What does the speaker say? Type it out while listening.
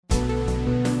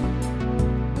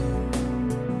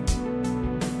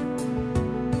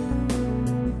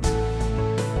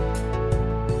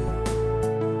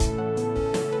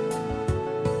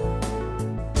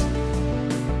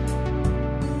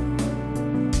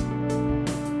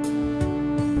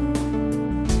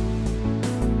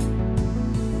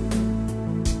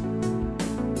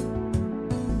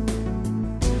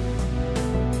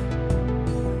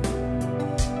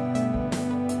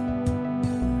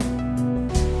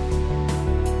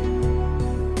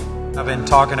I've been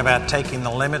talking about taking the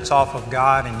limits off of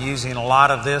God and using a lot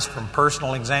of this from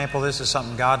personal example. This is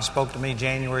something God spoke to me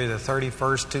January the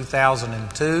 31st,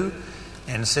 2002.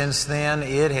 And since then,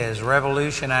 it has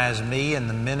revolutionized me in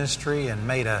the ministry and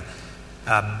made a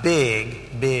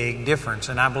big, big difference.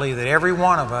 And I believe that every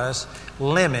one of us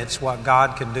limits what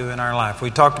God can do in our life.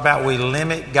 We talked about we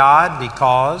limit God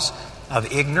because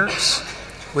of ignorance,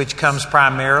 which comes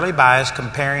primarily by us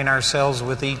comparing ourselves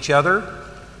with each other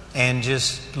and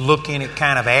just looking at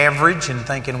kind of average and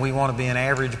thinking we want to be an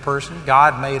average person.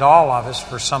 God made all of us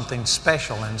for something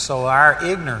special, and so our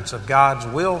ignorance of God's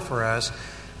will for us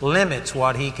limits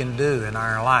what He can do in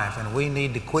our life, and we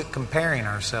need to quit comparing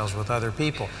ourselves with other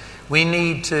people. We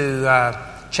need to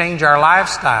change our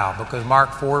lifestyle, because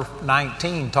Mark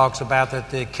 4:19 talks about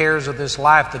that the cares of this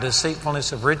life, the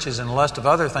deceitfulness of riches and lust of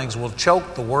other things will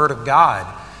choke the Word of God.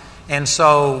 And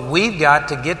so we've got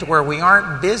to get to where we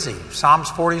aren't busy. Psalms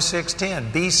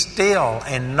 46:10, be still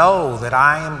and know that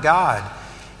I am God.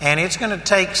 And it's going to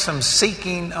take some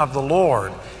seeking of the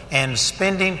Lord and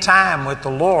spending time with the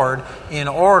Lord in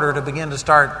order to begin to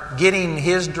start getting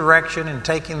His direction and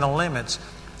taking the limits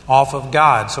off of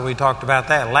God. So we talked about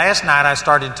that. Last night I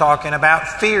started talking about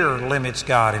fear limits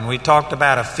God. And we talked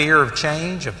about a fear of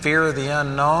change, a fear of the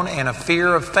unknown, and a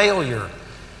fear of failure.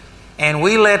 And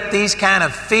we let these kind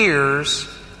of fears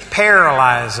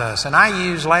paralyze us. And I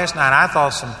used last night, I thought,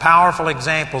 some powerful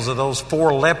examples of those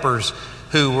 4 lepers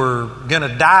who were going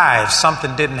to die if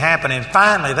something didn't happen. And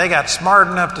finally, they got smart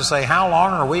enough to say, how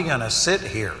long are we going to sit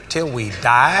here? Till we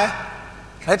die?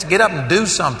 Let's get up and do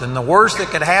something. The worst that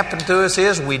could happen to us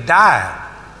is we die.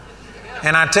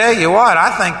 And I tell you what,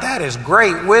 I think that is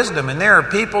great wisdom. And there are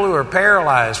people who are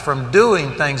paralyzed from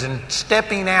doing things and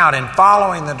stepping out and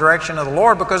following the direction of the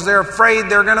Lord because they're afraid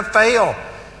they're going to fail.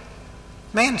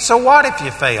 Man, so what if you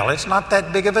fail? It's not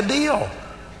that big of a deal.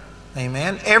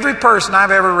 Amen. Every person I've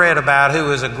ever read about who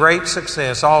was a great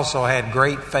success also had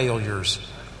great failures.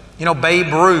 You know,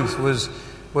 Babe Ruth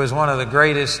was one of the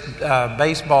greatest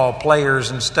baseball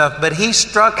players and stuff, but he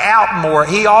struck out more.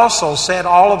 He also set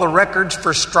all of the records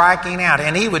for striking out,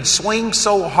 and he would swing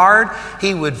so hard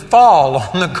he would fall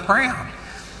on the ground.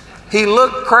 He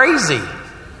looked crazy,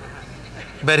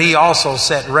 but he also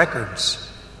set records.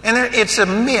 And it's a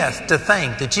myth to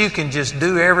think that you can just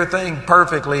do everything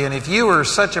perfectly, and if you are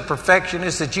such a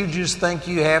perfectionist that you just think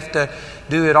you have to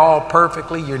do it all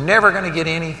perfectly, you're never going to get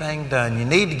anything done. You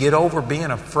need to get over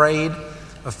being afraid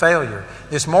of failure.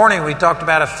 This morning we talked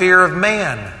about a fear of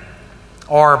man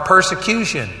or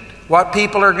persecution, what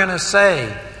people are going to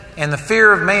say. And the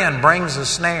fear of man brings a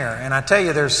snare. And I tell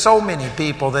you, there's so many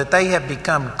people that they have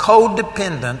become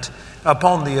codependent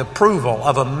upon the approval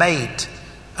of a mate,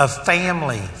 of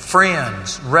family,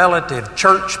 friends, relative,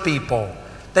 church people.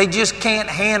 They just can't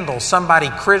handle somebody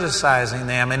criticizing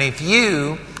them. And if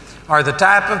you are the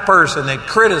type of person that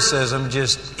criticism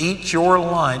just eats your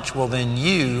lunch, well, then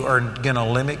you are going to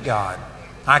limit God.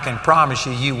 I can promise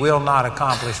you, you will not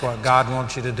accomplish what God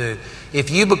wants you to do. If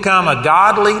you become a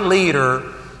godly leader,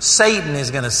 Satan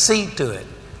is going to see to it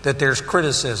that there's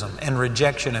criticism and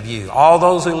rejection of you. All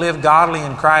those who live godly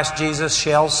in Christ Jesus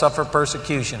shall suffer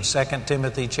persecution. 2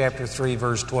 Timothy chapter 3,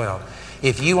 verse 12.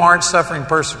 If you aren't suffering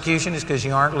persecution, it's because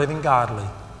you aren't living godly.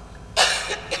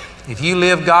 If you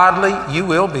live godly, you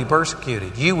will be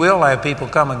persecuted. You will have people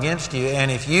come against you. And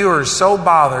if you are so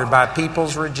bothered by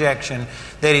people's rejection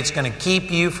that it's going to keep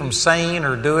you from saying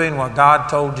or doing what God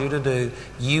told you to do,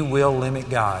 you will limit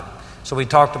God. So we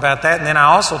talked about that. And then I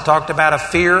also talked about a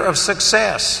fear of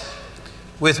success.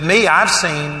 With me,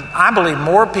 I believe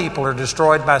more people are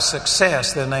destroyed by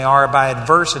success than they are by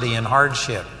adversity and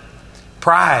hardship.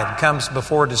 Pride comes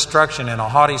before destruction and a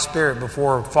haughty spirit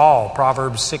before a fall.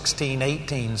 Proverbs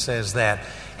 16:18 says that.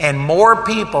 And more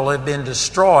people have been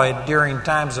destroyed during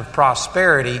times of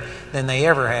prosperity than they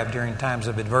ever have during times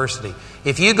of adversity.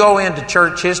 If you go into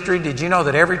church history, did you know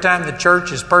that every time the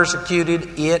church is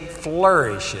persecuted, it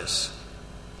flourishes?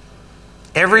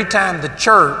 Every time the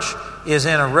church is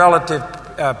in a relative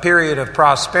period of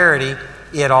prosperity,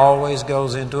 it always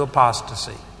goes into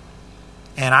apostasy.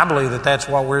 And I believe that that's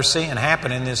what we're seeing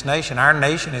happen in this nation. Our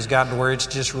nation has gotten to where it's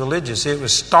just religious. It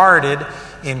was started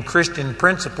in Christian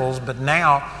principles, but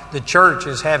now the church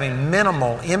is having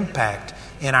minimal impact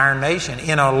in our nation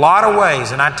in a lot of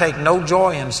ways. And I take no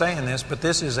joy in saying this, but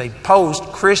this is a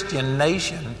post-Christian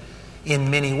nation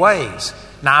in many ways.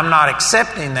 Now, I'm not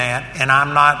accepting that, and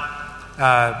I'm not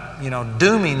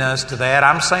dooming us to that.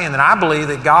 I'm saying that I believe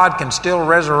that God can still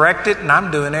resurrect it, and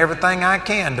I'm doing everything I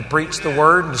can to preach the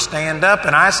word and to stand up,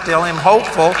 and I still am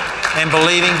hopeful and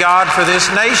believing God for this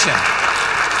nation.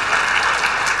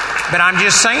 But I'm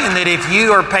just saying that if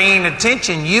you are paying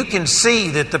attention, you can see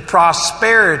that the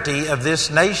prosperity of this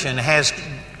nation has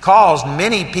caused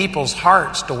many people's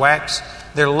hearts to wax,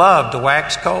 their love to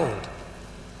wax cold.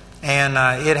 And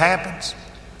it happens.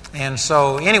 And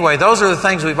so, anyway, those are the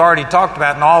things we've already talked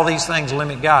about, and all these things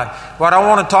limit God. What I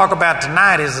want to talk about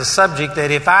tonight is a subject that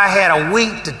if I had a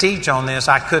week to teach on this,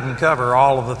 I couldn't cover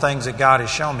all of the things that God has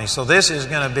shown me. So this is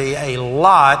going to be a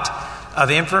lot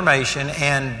of information,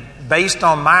 and based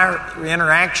on my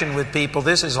interaction with people,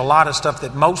 this is a lot of stuff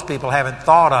that most people haven't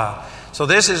thought of. So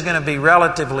this is going to be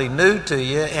relatively new to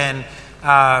you, and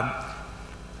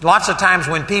lots of times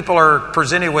when people are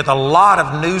presented with a lot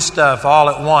of new stuff all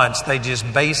at once, they just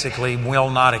basically will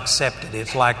not accept it.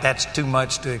 It's like that's too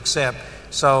much to accept.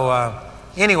 So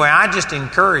anyway, I just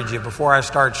encourage you before I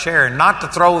start sharing not to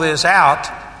throw this out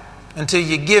until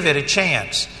you give it a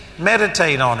chance.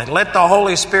 Meditate on it. Let the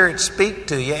Holy Spirit speak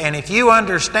to you. And if you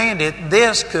understand it,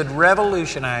 this could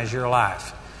revolutionize your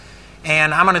life.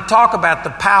 And I'm going to talk about the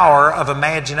power of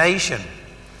imagination.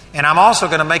 And I'm also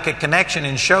going to make a connection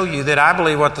and show you that I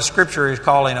believe what the Scripture is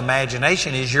calling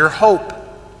imagination is your hope,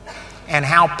 and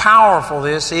how powerful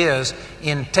this is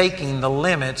in taking the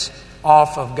limits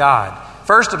off of God.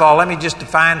 First of all, let me just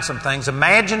define some things.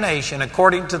 Imagination,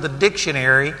 according to the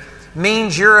dictionary,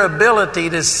 means your ability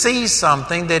to see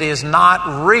something that is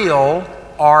not real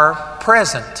or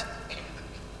present.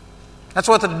 That's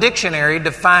what the dictionary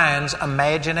defines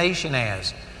imagination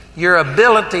as. Your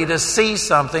ability to see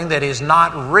something that is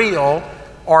not real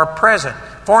or present.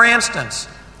 For instance,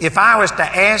 if I was to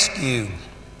ask you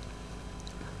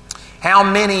how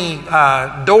many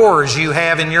doors you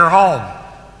have in your home,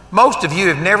 most of you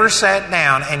have never sat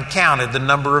down and counted the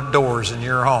number of doors in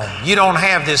your home. You don't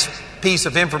have this piece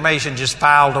of information just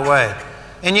filed away.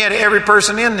 And yet every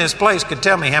person in this place could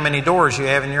tell me how many doors you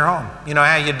have in your home. You know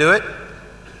how you do it?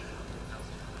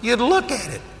 You'd look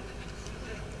at it.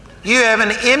 You have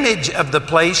an image of the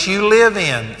place you live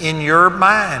in your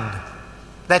mind.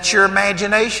 That's your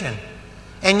imagination.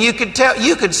 And you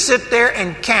could sit there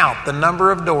and count the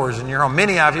number of doors in your home.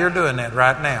 Many of you are doing that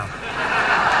right now.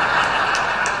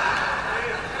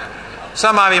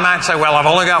 Some of you might say, well, I've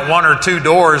only got one or two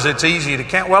doors, it's easy to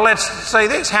count. Well, let's say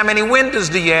this. How many windows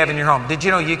do you have in your home? Did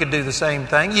you know you could do the same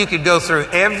thing? You could go through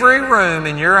every room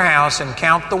in your house and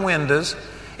count the windows.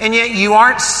 And yet you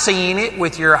aren't seeing it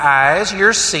with your eyes,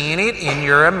 you're seeing it in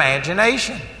your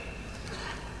imagination.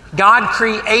 God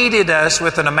created us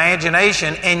with an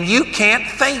imagination, and you can't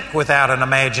think without an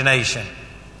imagination.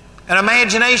 An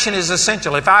imagination is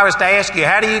essential. If I was to ask you,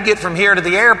 how do you get from here to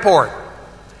the airport?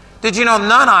 Did you know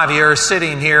none of you are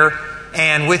sitting here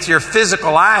and with your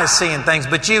physical eyes seeing things,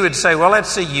 but you would say, well, let's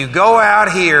see, you go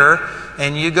out here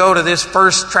and you go to this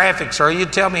first traffic circle,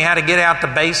 you'd tell me how to get out to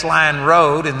Baseline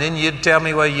Road, and then you'd tell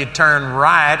me, well, you turn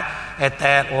right at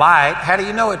that light. How do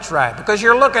you know it's right? Because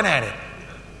you're looking at it.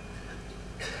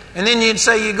 And then you'd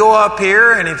say you go up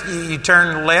here, and if you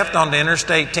turn left onto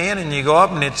Interstate 10, and you go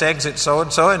up, and it's exit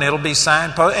so-and-so, and it'll be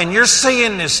signpost, and you're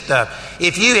seeing this stuff.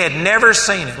 If you had never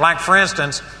seen it, like for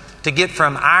instance, to get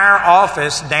from our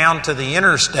office down to the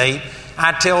interstate,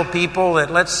 I tell people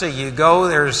that, let's see, you go,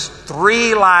 there's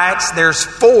 3 lights, there's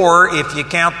 4 if you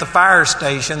count the fire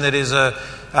station that is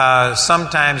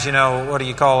sometimes, what do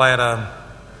you call that, a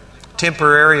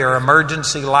temporary or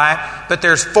emergency light. But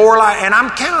there's 4 lights, and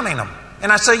I'm counting them.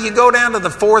 And I say, you go down to the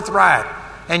 4th right,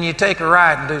 and you take a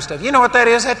right and do stuff. You know what that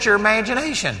is? That's your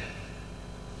imagination.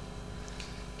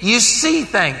 You see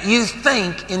things. You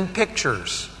think in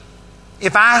pictures.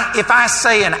 If I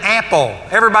say an apple,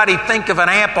 everybody think of an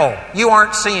apple. You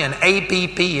aren't seeing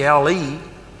A-P-P-L-E.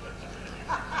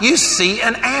 You see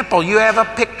an apple. You have a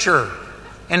picture.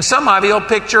 And some of you will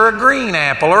picture a green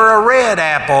apple or a red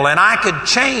apple. And I could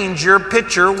change your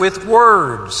picture with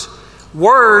words.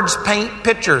 Words paint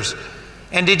pictures.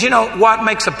 And did you know what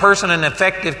makes a person an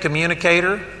effective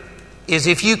communicator? Is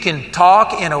if you can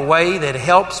talk in a way that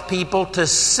helps people to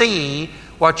see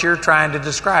what you're trying to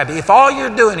describe. If all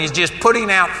you're doing is just putting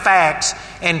out facts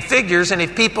and figures, and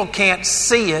if people can't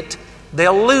see it,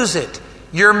 they'll lose it.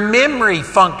 Your memory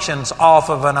functions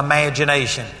off of an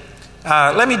imagination.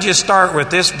 Let me just start with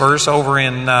this verse over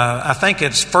in, I think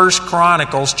it's 1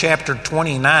 Chronicles chapter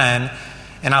 29,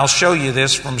 and I'll show you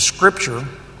this from Scripture.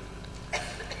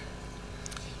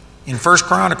 In 1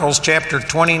 Chronicles chapter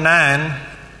 29,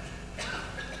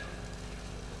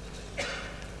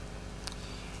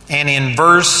 and in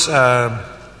verse, let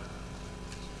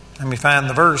me find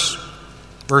the verse,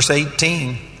 verse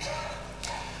 18.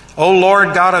 O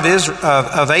Lord God of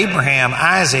Abraham,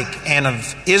 Isaac, and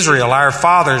of Israel, our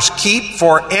fathers, keep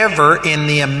forever in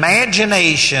the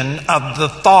imagination of the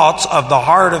thoughts of the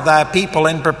heart of thy people,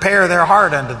 and prepare their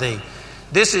heart unto thee.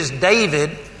 This is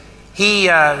David. He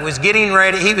was getting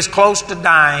ready. He was close to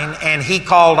dying, and he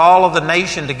called all of the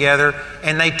nation together,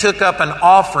 and they took up an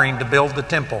offering to build the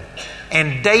temple.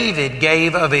 And David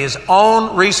gave of his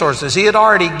own resources. He had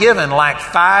already given like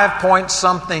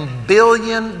 $5-point-something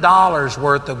billion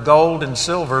worth of gold and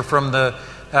silver from the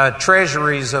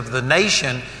treasuries of the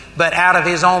nation. But out of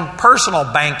his own personal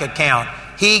bank account,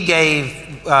 he gave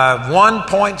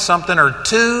 1-point-something or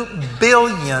 $2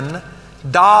 billion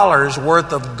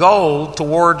worth of gold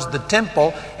towards the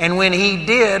temple. And when he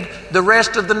did, the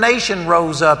rest of the nation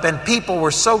rose up, and people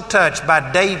were so touched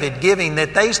by David giving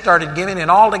that they started giving, and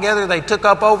altogether they took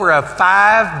up over a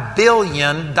 $5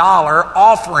 billion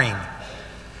offering.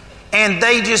 And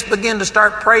they just began to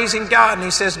start praising God. And he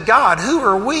says, God, who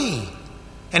are we?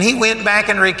 And he went back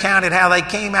and recounted how they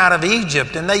came out of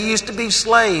Egypt and they used to be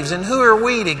slaves, and who are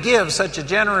we to give such a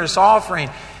generous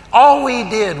offering? All we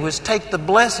did was take the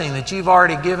blessing that you've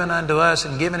already given unto us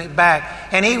and given it back.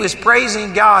 And he was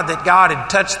praising God that God had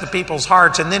touched the people's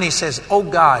hearts. And then he says, oh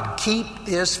God, keep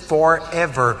this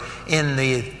forever in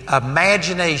the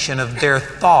imagination of their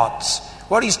thoughts.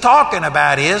 What he's talking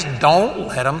about is don't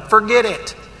let them forget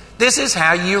it. This is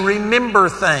how you remember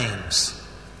things.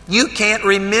 You can't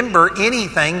remember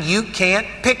anything you can't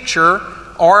picture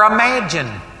or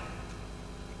imagine.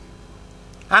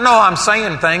 I know I'm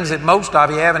saying things that most of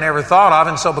you haven't ever thought of,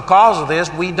 and so because of this,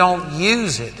 we don't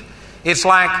use it. It's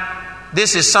like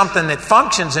this is something that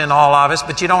functions in all of us,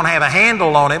 but you don't have a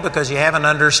handle on it because you haven't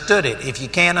understood it. If you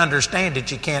can't understand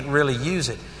it, you can't really use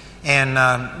it. And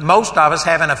most of us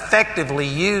haven't effectively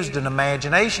used an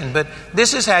imagination, but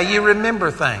this is how you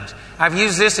remember things. I've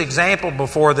used this example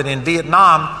before, that in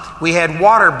Vietnam, we had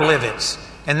water blivets,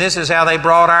 and this is how they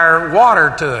brought our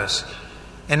water to us.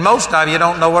 And most of you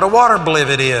don't know what a water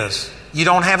blivet is. You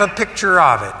don't have a picture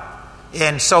of it.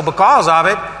 And so because of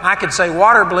it, I could say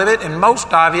water blivet, and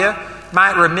most of you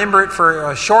might remember it for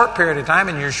a short period of time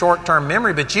in your short-term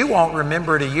memory, but you won't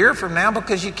remember it a year from now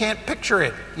because you can't picture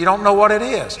it. You don't know what it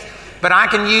is. But I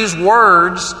can use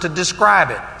words to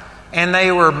describe it. And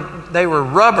they were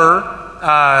rubber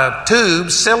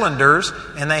tubes, cylinders,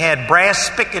 and they had brass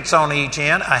spigots on each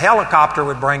end. A helicopter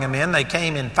would bring them in. They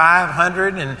came in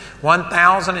 500 and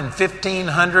 1,000 and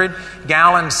 1,500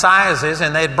 gallon sizes,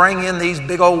 and they'd bring in these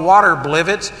big old water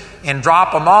blivets and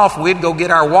drop them off. We'd go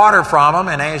get our water from them,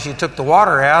 and as you took the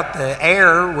water out,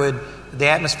 the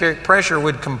atmospheric pressure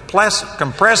would compress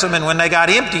them, and when they got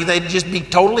empty, they'd just be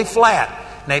totally flat.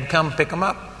 And they'd come pick them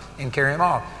up and carry them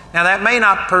off. Now, that may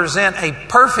not present a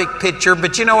perfect picture,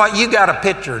 but you know what? You got a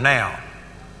picture now.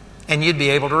 And you'd be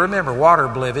able to remember water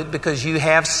blivet because you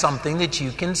have something that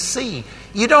you can see.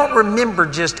 You don't remember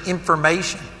just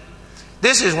information.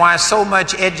 This is why so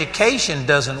much education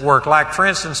doesn't work. Like, for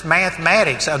instance,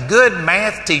 mathematics. A good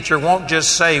math teacher won't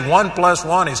just say 1 +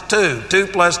 1 is 2, 2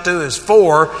 + 2 is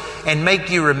 4, and make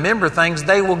you remember things.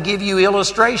 They will give you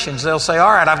illustrations. They'll say,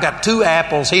 all right, I've got 2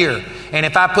 apples here, and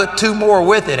if I put 2 more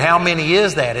with it, how many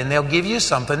is that? And they'll give you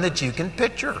something that you can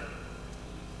picture.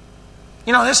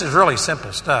 You know, this is really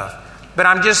simple stuff. But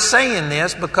I'm just saying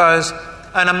this because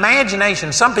an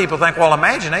imagination, some people think, well,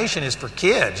 imagination is for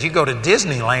kids. You go to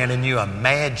Disneyland and you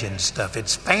imagine stuff.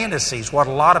 It's fantasies, what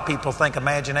a lot of people think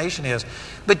imagination is.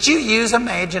 But you use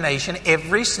imagination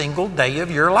every single day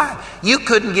of your life. You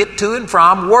couldn't get to and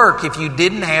from work if you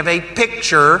didn't have a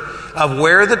picture of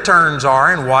where the turns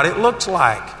are and what it looks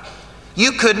like.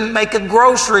 You couldn't make a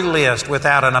grocery list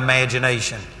without an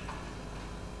imagination.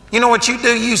 You know what you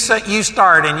do? You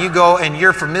start and you go, and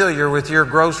you're familiar with your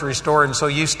grocery store, and so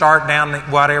you start down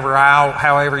whatever aisle,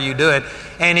 however you do it,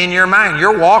 and in your mind,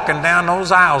 you're walking down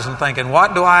those aisles and thinking,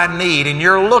 what do I need? And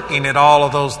you're looking at all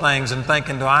of those things and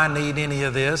thinking, do I need any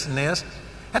of this and this?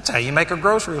 That's how you make a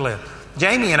grocery list.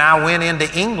 Jamie and I went into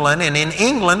England, and in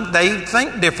England, they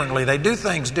think differently. They do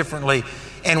things differently.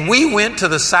 And we went to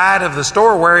the side of the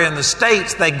store where in the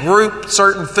States, they group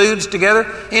certain foods together.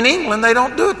 In England, they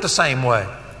don't do it the same way.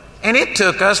 And it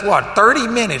took us, 30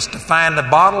 minutes to find a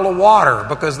bottle of water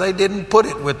because they didn't put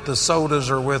it with the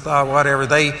sodas or with whatever.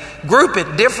 They group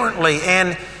it differently.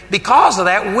 And because of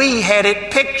that, we had it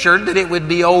pictured that it would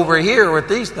be over here with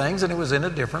these things, and it was in a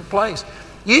different place.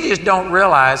 You just don't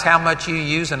realize how much you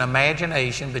use an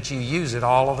imagination, but you use it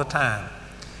all of the time.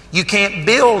 You can't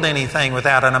build anything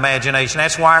without an imagination.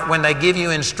 That's why when they give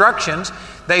you instructions,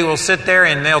 they will sit there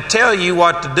and they'll tell you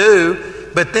what to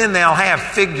do, but then they'll have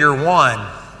figure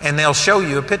 1. and they'll show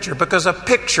you a picture, because a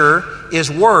picture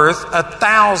is worth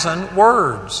 1,000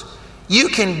 words. You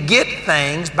can get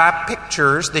things by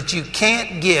pictures that you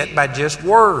can't get by just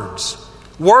words.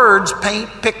 Words paint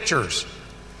pictures.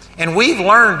 And we've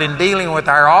learned in dealing with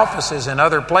our offices and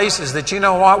other places that, you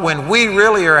know what, when we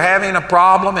really are having a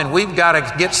problem and we've got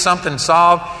to get something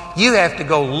solved, you have to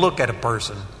go look at a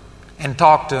person and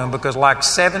talk to them, because like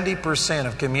 70%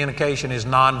 of communication is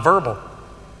nonverbal.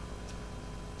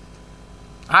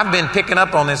 I've been picking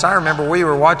up on this. I remember we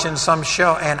were watching some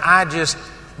show and I just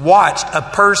watched a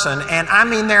person, and I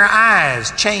mean their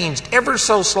eyes changed ever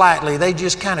so slightly. They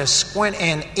just kind of squint,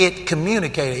 and it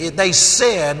communicated. They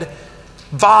said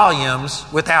volumes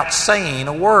without saying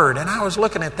a word. And I was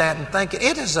looking at that and thinking,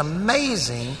 it is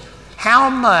amazing how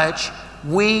much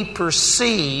we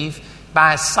perceive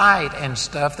by sight and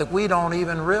stuff that we don't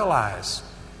even realize.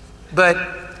 But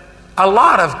a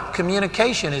lot of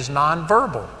communication is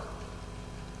nonverbal.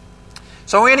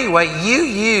 So anyway, you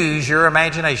use your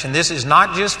imagination. This is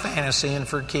not just fantasy and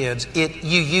for kids. You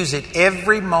use it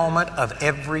every moment of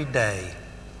every day.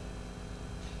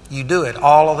 You do it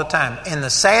all of the time. And the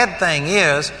sad thing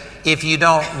is, if you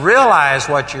don't realize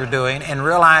what you're doing and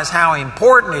realize how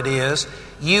important it is,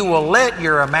 you will let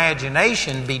your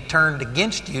imagination be turned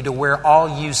against you to where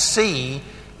all you see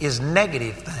is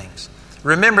negative things.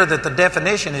 Remember that the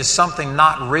definition is something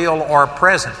not real or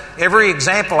present. Every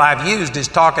example I've used is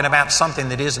talking about something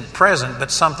that isn't present,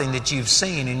 but something that you've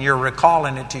seen and you're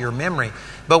recalling it to your memory.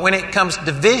 But when it comes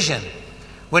to vision,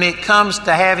 when it comes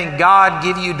to having God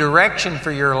give you direction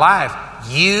for your life,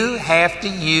 you have to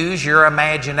use your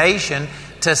imagination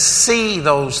to see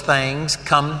those things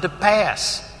come to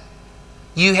pass.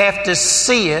 You have to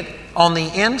see it on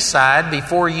the inside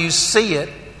before you see it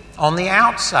on the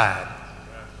outside.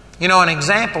 You know, an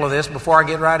example of this, before I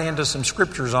get right into some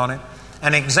scriptures on it,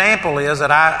 an example is that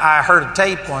I heard a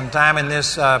tape one time, and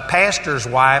this pastor's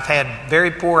wife had very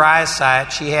poor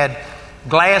eyesight. She had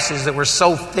glasses that were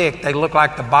so thick they looked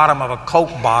like the bottom of a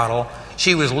Coke bottle.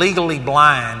 She was legally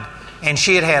blind, and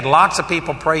she had had lots of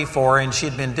people pray for her, and she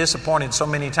had been disappointed so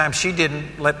many times she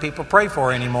didn't let people pray for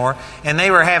her anymore. And they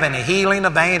were having a healing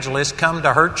evangelist come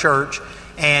to her church,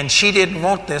 and she didn't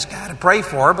want this guy to pray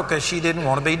for her because she didn't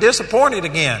want to be disappointed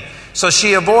again. So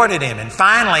she avoided him. And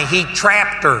finally, he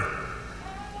trapped her.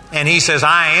 And he says,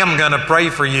 I am going to pray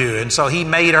for you. And so he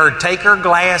made her take her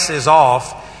glasses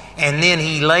off. And then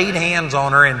he laid hands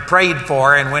on her and prayed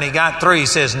for her. And when he got through, he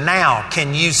says, now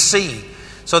can you see?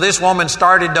 So this woman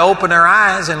started to open her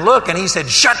eyes and look. And he said,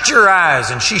 shut your eyes.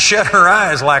 And she shut her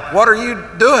eyes like, what are you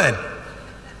doing?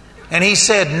 And he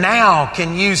said, now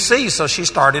can you see? So she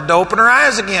started to open her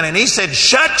eyes again. And he said,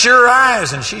 shut your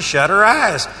eyes. And she shut her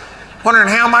eyes. Wondering,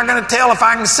 how am I going to tell if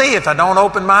I can see if I don't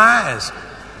open my eyes?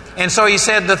 And so he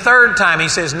said the third time, he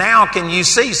says, now can you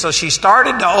see? So she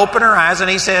started to open her eyes. And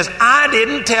he says, I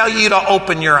didn't tell you to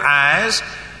open your eyes.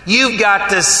 You've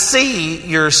got to see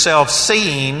yourself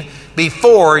seeing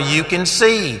before you can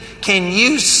see. Can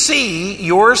you see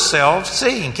yourself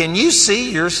seeing? Can you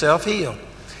see yourself healed?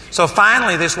 So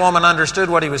finally, this woman understood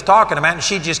what he was talking about, and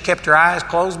she just kept her eyes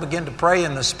closed, began to pray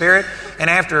in the Spirit. And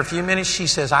after a few minutes, she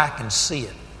says, I can see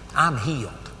it. I'm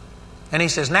healed. And he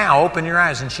says, now open your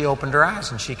eyes. And she opened her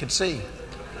eyes, and she could see.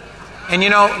 And you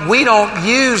know, we don't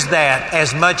use that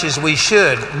as much as we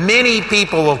should. Many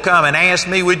people will come and ask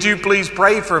me, would you please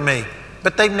pray for me?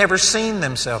 But they've never seen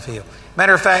themselves healed.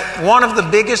 Matter of fact, one of the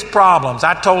biggest problems,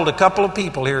 I told a couple of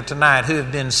people here tonight who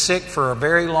have been sick for a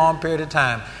very long period of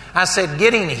time, I said,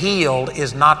 getting healed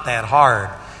is not that hard.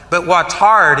 But what's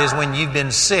hard is when you've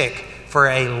been sick for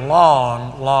a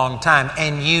long, long time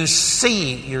and you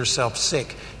see yourself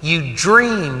sick. You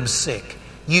dream sick.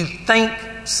 You think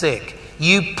sick.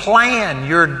 You plan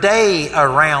your day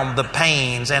around the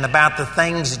pains and about the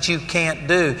things that you can't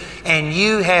do. And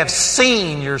you have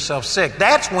seen yourself sick.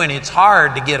 That's when it's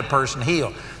hard to get a person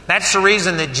healed. That's the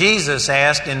reason that Jesus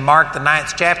asked in Mark the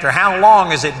 9th chapter, how long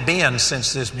has it been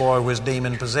since this boy was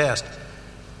demon-possessed?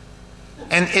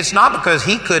 And it's not because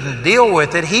he couldn't deal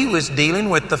with it. He was dealing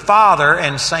with the Father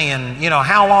and saying, you know,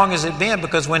 how long has it been?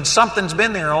 Because when something's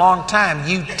been there a long time,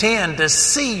 you tend to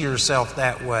see yourself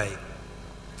that way.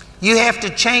 You have to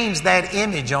change that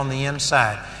image on the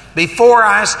inside. Before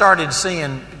I started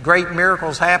seeing great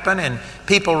miracles happen and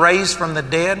people raised from the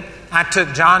dead, I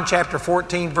took John chapter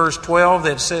 14, verse 12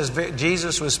 that says,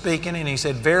 Jesus was speaking and he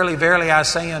said, verily, verily, I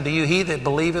say unto you, he that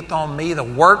believeth on me, the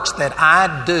works that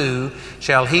I do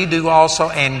shall he do also,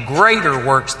 and greater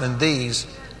works than these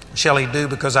shall he do,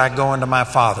 because I go unto my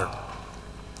Father.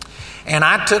 And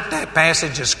I took that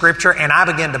passage of Scripture and I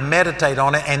began to meditate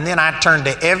on it, and then I turned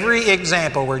to every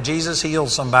example where Jesus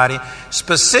healed somebody,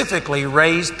 specifically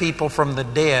raised people from the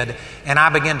dead, and I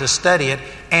began to study it.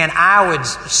 And I would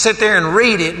sit there and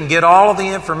read it and get all of the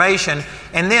information,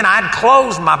 and then I'd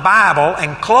close my Bible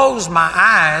and close my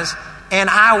eyes, and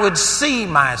I would see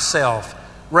myself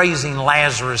raising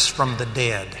Lazarus from the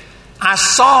dead. I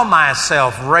saw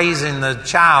myself raising the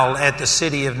child at the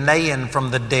city of Nain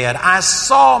from the dead. I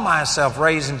saw myself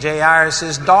raising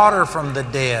Jairus' daughter from the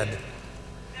dead.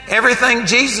 Everything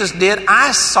Jesus did,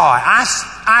 I saw it.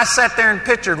 I sat there and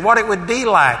pictured what it would be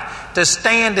like to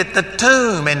stand at the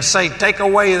tomb and say, "Take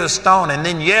away the stone," and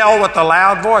then yell with a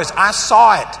loud voice. I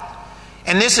saw it.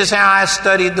 And this is how I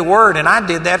studied the Word. And I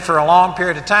did that for a long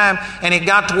period of time. And it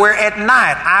got to where at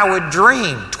night I would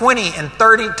dream 20 and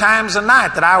 30 times a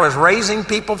night that I was raising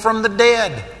people from the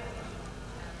dead.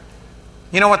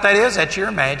 You know what that is? That's your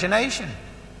imagination.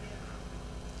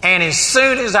 And as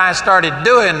soon as I started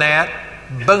doing that,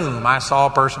 boom, I saw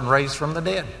a person raised from the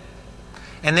dead.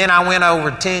 And then I went over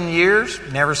 10 years,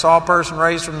 never saw a person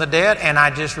raised from the dead. And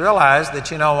I just realized that,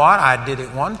 you know what? I did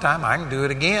it one time, I can do it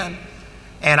again.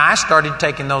 And I started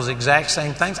taking those exact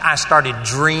same things. I started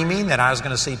dreaming that I was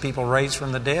going to see people raised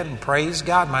from the dead. And praise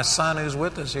God, my son who's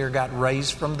with us here got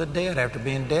raised from the dead after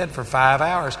being dead for 5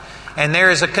 hours. And there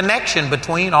is a connection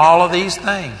between all of these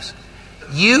things.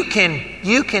 You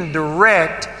can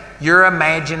direct your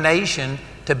imagination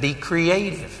to be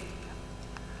creative.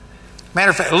 Matter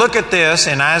of fact, look at this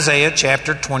in Isaiah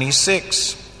chapter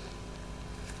 26.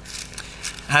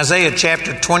 Isaiah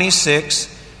chapter 26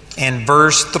 and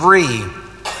verse 3.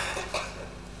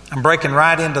 I'm breaking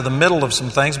right into the middle of some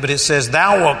things, but it says,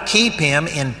 "Thou wilt keep him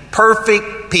in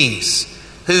perfect peace,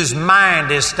 whose mind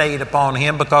is stayed upon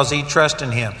him because he trusts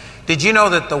in him." Did you know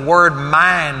that the word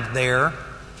mind there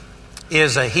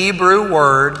is a Hebrew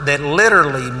word that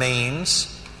literally means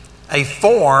a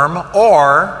form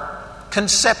or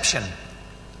conception?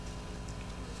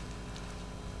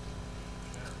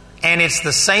 And it's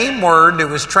the same word that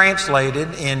was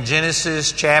translated in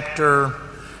Genesis chapter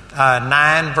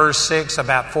 9 verse 6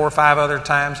 about 4 or 5 other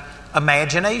times,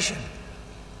 imagination.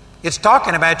 It's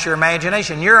talking about your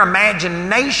imagination. Your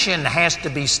imagination has to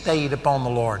be stayed upon the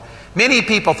Lord. Many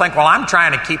people think, well, I'm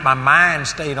trying to keep my mind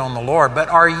stayed on the Lord. But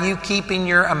are you keeping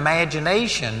your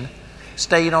imagination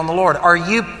stayed on the Lord? Are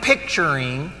you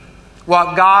picturing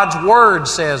what God's Word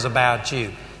says about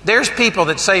you? There's people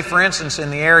that say, for instance, in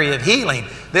the area of healing,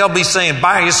 they'll be saying,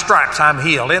 "By His stripes I'm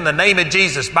healed. In the name of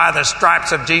Jesus, by the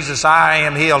stripes of Jesus I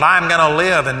am healed. I'm going to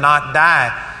live and not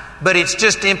die." But it's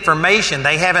just information.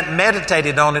 They haven't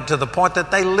meditated on it to the point that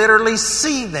they literally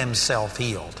see themselves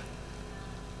healed.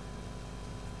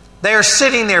 They're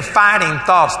sitting there fighting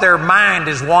thoughts. Their mind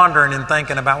is wandering and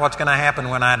thinking about what's going to happen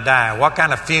when I die. What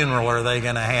kind of funeral are they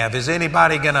going to have? Is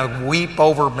anybody going to weep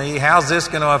over me? How's this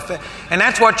going to affect? And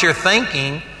that's what you're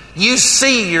thinking. You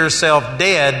see yourself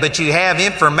dead, but you have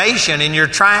information and you're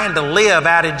trying to live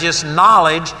out of just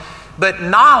knowledge. But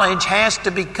knowledge has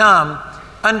to become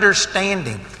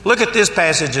understanding. Look at this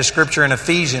passage of Scripture in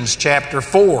Ephesians chapter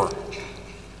 4.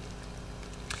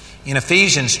 In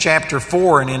Ephesians chapter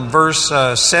 4 and in verse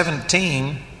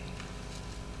 17,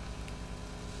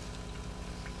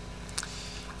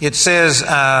 it says,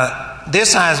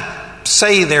 "This I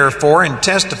say therefore and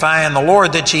testify in the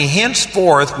Lord, that ye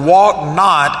henceforth walk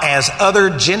not as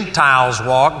other Gentiles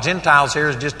walk." Gentiles here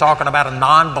is just talking about a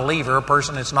non-believer, a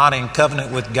person that's not in covenant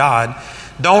with God.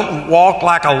 "Don't walk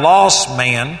like a lost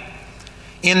man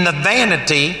in the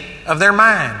vanity of their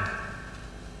mind."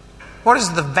 What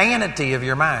is the vanity of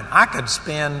your mind? I could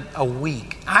spend a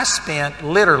week. I spent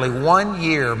literally 1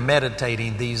 year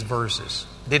meditating these verses.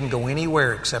 Didn't go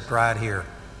anywhere except right here.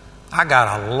 I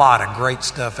got a lot of great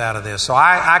stuff out of this. So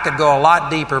I could go a lot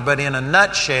deeper, but in a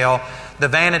nutshell, the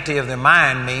vanity of the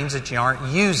mind means that you aren't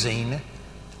using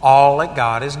all that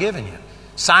God has given you.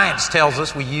 Science tells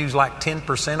us we use like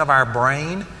 10% of our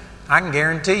brain. I can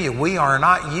guarantee you we are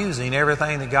not using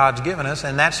everything that God's given us,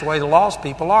 and that's the way the lost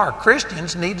people are.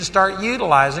 Christians need to start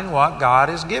utilizing what God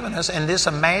has given us, and this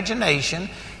imagination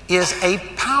is a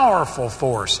powerful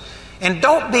force. And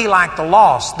don't be like the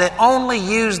lost that only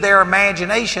use their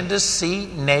imagination to see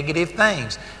negative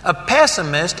things. A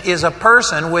pessimist is a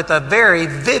person with a very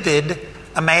vivid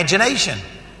imagination.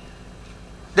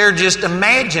 They're just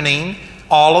imagining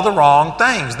all of the wrong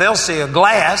things. They'll see a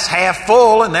glass half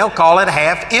full and they'll call it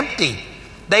half empty.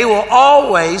 They will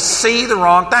always see the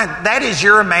wrong thing. That is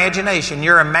your imagination.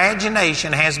 Your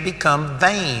imagination has become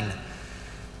vain.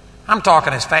 I'm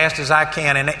talking as fast as I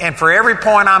can, and for every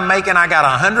point I'm making, I got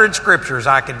 100 scriptures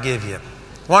I could give you.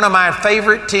 One of my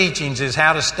favorite teachings is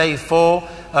how to stay full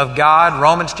of God,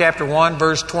 Romans chapter 1,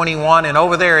 verse 21, and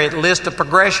over there it lists a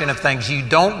progression of things. You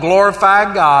don't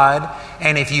glorify God,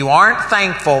 and if you aren't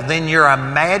thankful, then your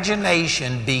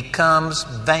imagination becomes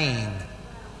vain.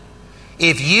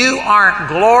 If you aren't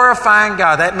glorifying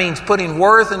God, that means putting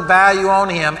worth and value on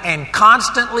Him and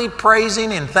constantly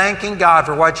praising and thanking God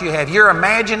for what you have, your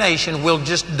imagination will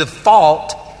just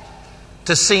default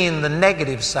to seeing the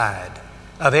negative side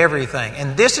of everything.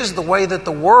 And this is the way that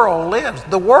the world lives.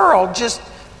 The world just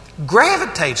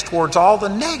gravitates towards all the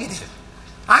negative.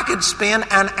 I could spend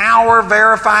an hour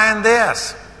verifying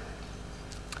this.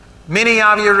 Many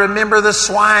of you remember the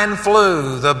swine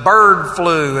flu, the bird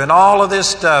flu, and all of this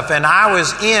stuff. And I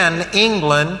was in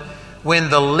England when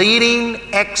the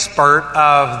leading expert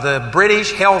of the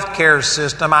British healthcare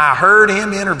system, I heard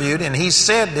him interviewed, and he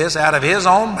said this out of his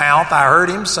own mouth. I heard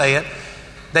him say it.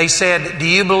 They said, do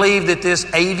you believe that this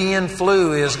avian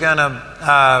flu is going to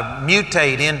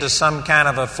mutate into some kind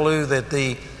of a flu that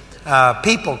the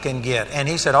people can get? And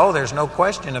he said, oh, there's no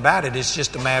question about it. It's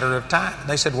just a matter of time.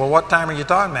 They said, well, what time are you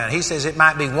talking about? He says, it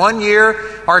might be 1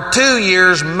 year or 2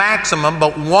 years maximum,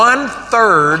 but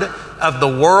 1/3 of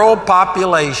the world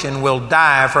population will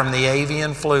die from the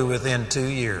avian flu within 2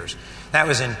 years. That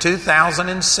was in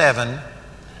 2007.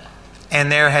 And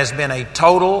there has been a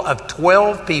total of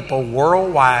 12 people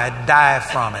worldwide die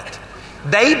from it.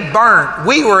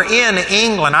 We were in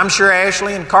England. I'm sure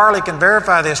Ashley and Carly can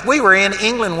verify this. We were in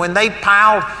England when they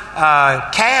piled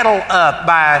cattle up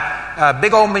by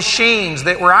big old machines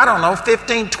that were,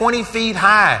 15, 20 feet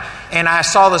high. And I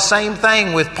saw the same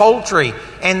thing with poultry.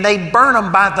 And they burn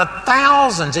them by the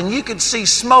thousands. And you could see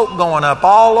smoke going up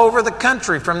all over the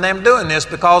country from them doing this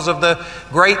because of the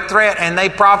great threat. And they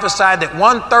prophesied that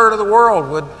 1/3 of the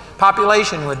world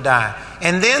population would die.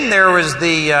 And then there was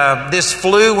this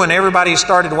flu when everybody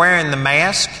started wearing the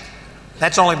mask.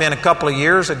 That's only been a couple of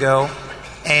years ago.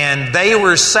 And they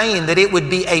were saying that it would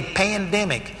be a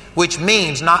pandemic, which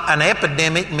means not an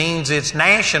epidemic, means it's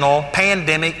national.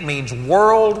 Pandemic means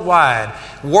worldwide.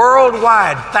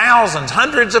 Worldwide, thousands,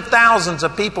 hundreds of thousands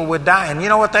of people would die. And you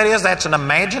know what that is? That's an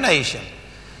imagination.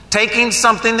 Taking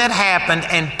something that happened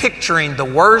and picturing the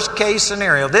worst case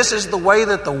scenario. This is the way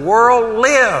that the world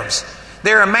lives.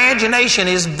 Their imagination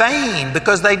is vain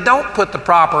because they don't put the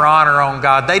proper honor on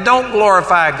God. They don't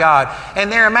glorify God.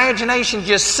 And their imagination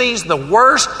just sees the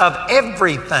worst of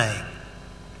everything.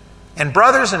 And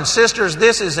brothers and sisters,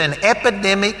 this is an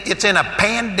epidemic. It's in a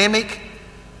pandemic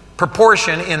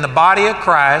proportion in the body of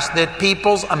Christ that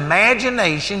people's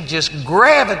imagination just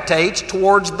gravitates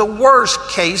towards the worst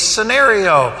case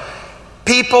scenario.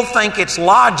 People think it's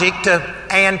logic to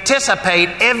anticipate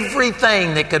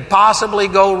everything that could possibly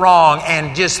go wrong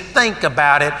and just think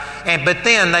about it. But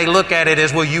then they look at it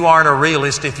as, well, you aren't a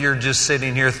realist if you're just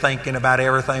sitting here thinking about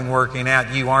everything working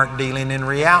out. You aren't dealing in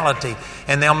reality.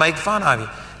 And they'll make fun of you.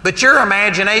 But your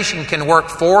imagination can work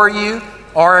for you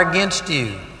or against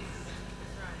you.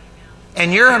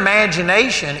 And your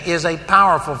imagination is a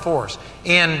powerful force.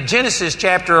 In Genesis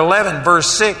chapter 11,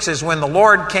 verse 6 is when the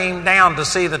Lord came down to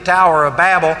see the Tower of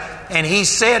Babel. And He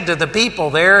said to the people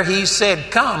there, He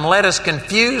said, come, let us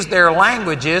confuse their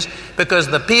languages because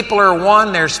the people are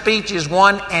one, their speech is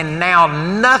one, and now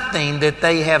nothing that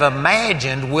they have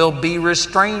imagined will be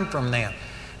restrained from them.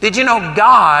 Did you know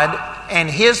God and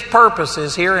His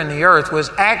purposes here in the earth was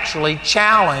actually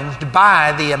challenged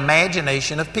by the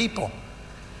imagination of people?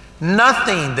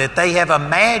 Nothing that they have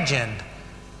imagined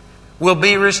will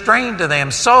be restrained to them.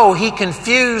 So He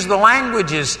confused the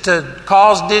languages to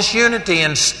cause disunity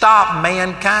and stop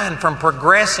mankind from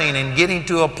progressing and getting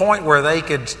to a point where they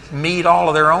could meet all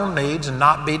of their own needs and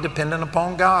not be dependent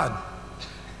upon God.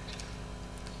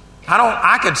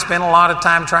 I could spend a lot of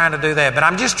time trying to do that, but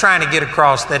I'm just trying to get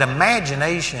across that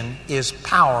imagination is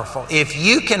powerful. If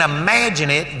you can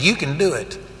imagine it, you can do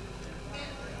it.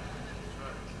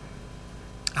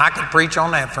 I could preach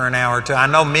on that for an hour or two. I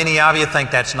know many of you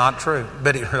think that's not true,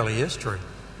 but it really is true.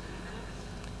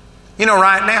 You know,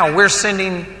 right now we're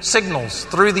sending signals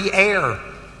through the air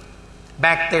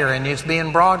back there and it's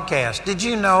being broadcast. Did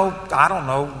you know, I don't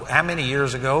know how many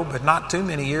years ago, but not too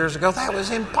many years ago, that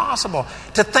was impossible.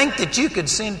 To think that you could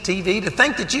send TV, to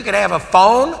think that you could have a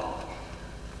phone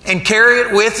and carry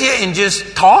it with you and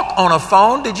just talk on a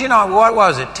phone. Did you know, what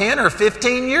was it, 10 or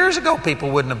 15 years ago,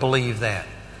 people wouldn't have believed that.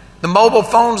 The mobile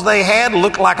phones they had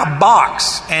looked like a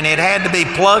box and it had to be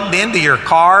plugged into your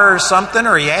car or something,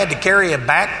 or you had to carry a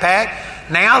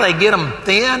backpack. Now they get them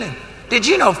thin. And did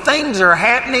you know things are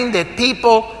happening that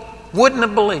people wouldn't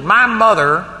have believed? My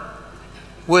mother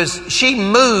she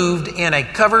moved in a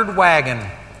covered wagon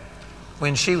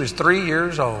when she was 3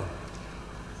 years old.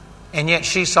 And yet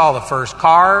she saw the first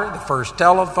car, the first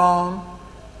telephone,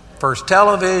 first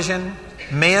television,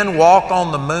 men walk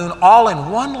on the moon, all in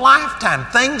one lifetime.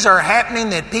 Things are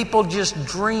happening that people just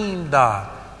dreamed of.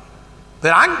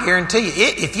 But I can guarantee you,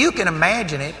 if you can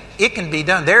imagine it, it can be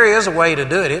done. There is a way to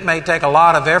do it. It may take a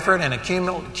lot of effort and a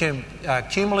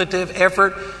cumulative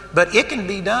effort, but it can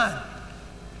be done.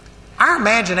 Our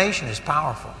imagination is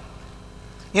powerful.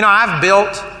 You know, I've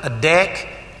built a deck.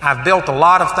 I've built a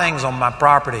lot of things on my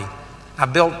property. I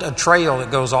built a trail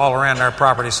that goes all around our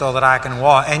property so that I can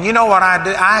walk. And you know what I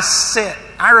do?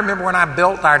 I remember when I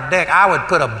built our deck, I would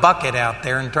put a bucket out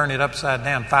there and turn it upside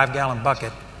down, 5-gallon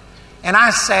bucket. And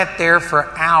I sat there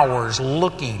for hours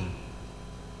looking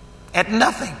at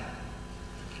nothing.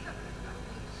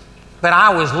 But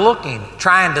I was looking,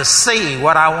 trying to see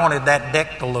what I wanted that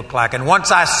deck to look like. And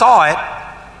once I saw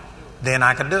it, then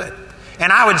I could do it.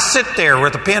 And I would sit there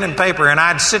with a pen and paper, and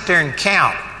I'd sit there and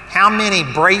count how many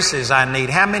braces I need,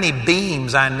 how many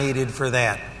beams I needed for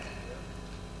that.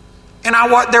 And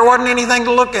there wasn't anything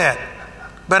to look at,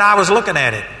 but I was looking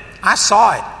at it. I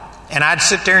saw it, and I'd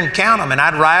sit there and count them, and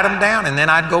I'd write them down, and then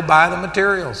I'd go buy the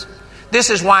materials. This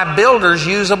is why builders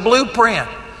use a blueprint,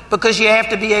 because you have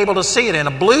to be able to see it, and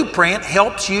a blueprint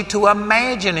helps you to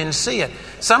imagine and see it.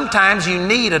 Sometimes you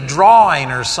need a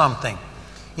drawing or something.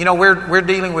 You know, we're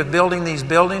dealing with building these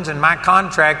buildings, and my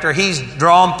contractor, he's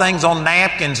drawn things on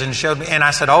napkins and showed me. And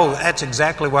I said, oh, that's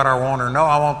exactly what I want, or no,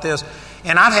 I want this.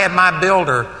 And I've had my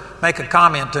builder make a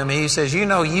comment to me. He says, you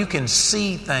know, you can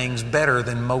see things better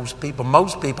than most people.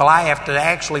 Most people, I have to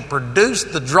actually produce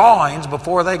the drawings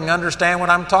before they can understand what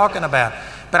I'm talking about.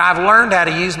 But I've learned how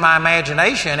to use my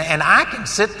imagination, and I can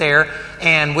sit there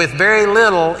and with very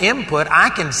little input, I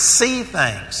can see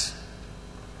things.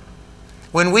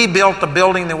 When we built the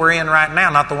building that we're in right now,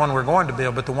 not the one we're going to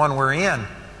build, but the one we're in,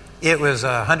 it was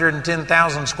a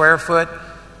 110,000 square foot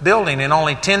building, and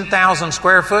only 10,000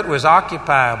 square foot was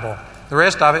occupiable. The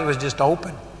rest of it was just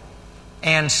open.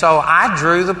 And so I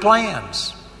drew the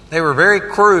plans. They were very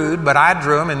crude, but I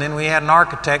drew them, and then we had an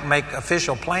architect make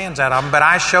official plans out of them, but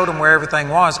I showed them where everything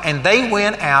was, and they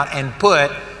went out and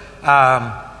put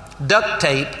duct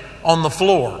tape on the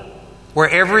floor. Where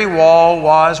every wall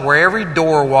was, where every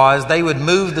door was, they would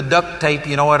move the duct tape,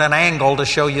 you know, at an angle to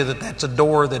show you that that's a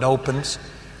door that opens.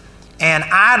 And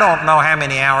I don't know how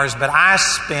many hours, but I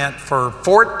spent for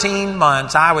 14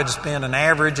 months, I would spend an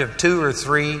average of 2 or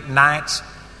 3 nights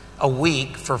a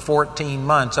week for 14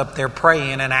 months up there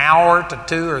praying, an hour to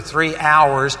 2 or 3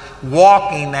 hours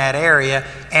walking that area,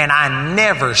 and I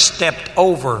never stepped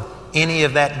over any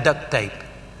of that duct tape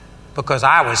because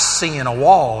I was seeing a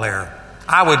wall there.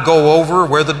 I would go over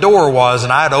where the door was,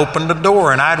 and I'd open the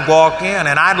door, and I'd walk in,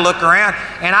 and I'd look around,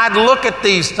 and I'd look at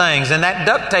these things, and that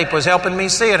duct tape was helping me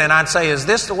see it, and I'd say, is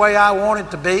this the way I want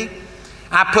it to be?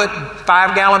 I put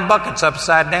 5-gallon buckets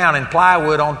upside down and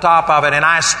plywood on top of it, and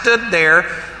I stood there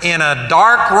in a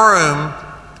dark room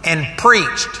and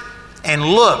preached and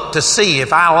looked to see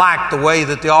if I liked the way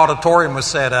that the auditorium was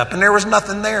set up, and there was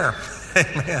nothing there.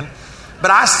 Amen.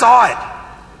 But I saw it.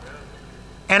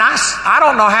 And I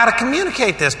don't know how to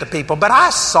communicate this to people, but I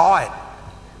saw it.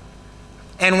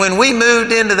 And when we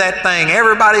moved into that thing,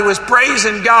 everybody was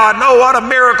praising God. No, what a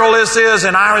miracle this is.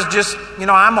 And I was just, you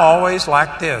know, I'm always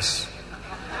like this.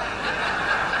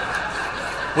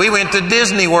 We went to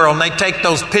Disney World, and they take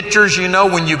those pictures, you know,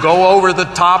 when you go over the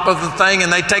top of the thing,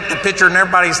 and they take the picture, and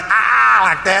everybody's,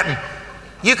 like that. And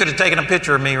you could have taken a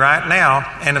picture of me right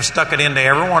now and have stuck it into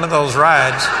every one of those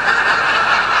rides.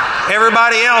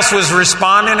 Everybody else was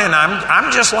responding, and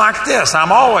I'm just like this.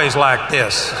 I'm always like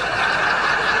this.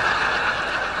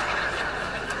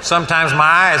 Sometimes my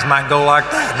eyes might go like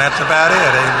that, and that's about it.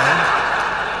 Amen.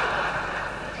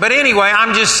 But anyway,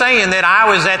 I'm just saying that I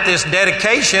was at this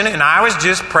dedication, and I was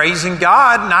just praising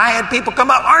God, and I had people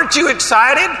come up, aren't you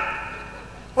excited?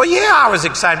 Well, yeah, I was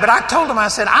excited. But I told them, I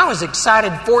said, I was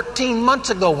excited 14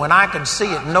 months ago when I could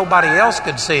see it and nobody else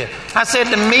could see it. I said,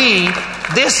 to me,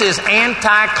 this is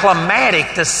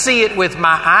anticlimactic to see it with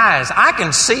my eyes. I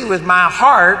can see with my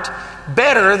heart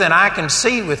better than I can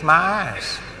see with my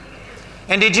eyes.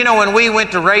 And did you know when we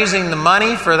went to raising the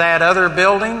money for that other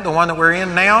building, the one that we're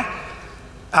in now,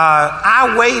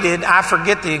 I waited, I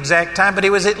forget the exact time, but it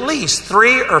was at least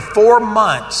 3 or 4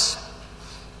 months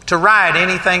to write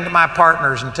anything to my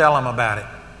partners and tell them about it.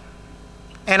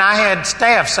 And I had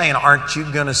staff saying, aren't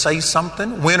you going to say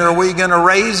something? When are we going to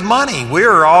raise money?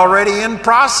 We're already in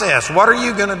process. What are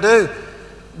you going to do?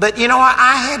 But you know,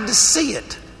 I had to see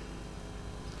it.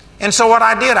 And so what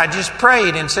I did, I just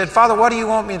prayed and said, Father, what do you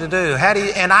want me to do?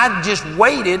 And I just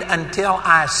waited until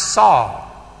I saw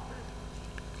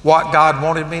what God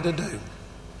wanted me to do.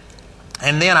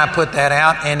 And then I put that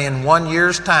out, and in 1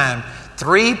 year's time,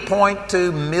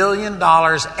 $3.2 million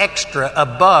extra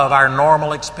above our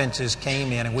normal expenses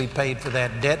came in, and we paid for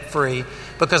that debt-free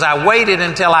because I waited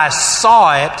until I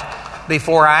saw it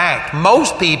before I act.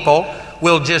 Most people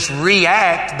will just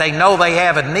react. They know they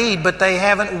have a need, but they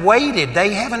haven't waited.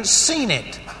 They haven't seen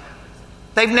it.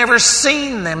 They've never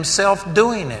seen themselves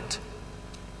doing it.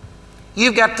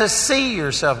 You've got to see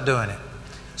yourself doing it.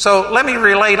 So let me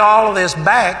relate all of this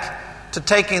back to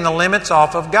taking the limits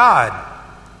off of God.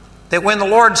 That when the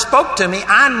Lord spoke to me,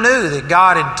 I knew that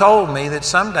God had told me that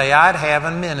someday I'd have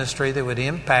a ministry that would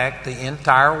impact the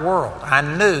entire world. I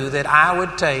knew that I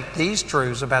would take these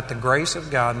truths about the grace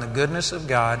of God and the goodness of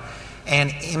God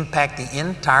and impact the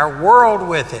entire world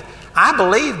with it. I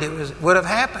believed it would have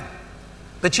happened.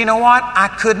 But you know what? I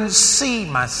couldn't see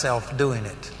myself doing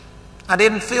it. I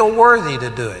didn't feel worthy to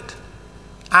do it.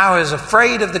 I was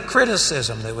afraid of the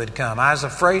criticism that would come. I was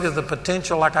afraid of the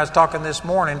potential, like I was talking this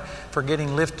morning, for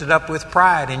getting lifted up with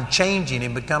pride and changing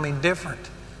and becoming different.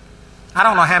 I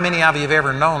don't know how many of you have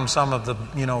ever known some of the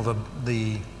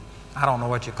I don't know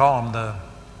what you call them, the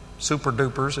super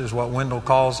dupers is what Wendell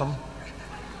calls them.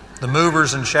 The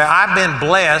movers and shakers. I've been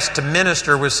blessed to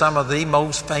minister with some of the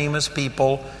most famous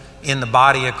people in the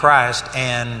body of Christ.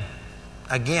 And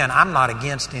again, I'm not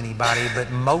against anybody,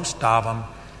 but most of them,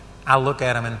 I look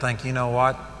at them and think, you know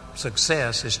what?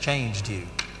 Success has changed you.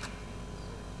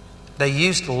 They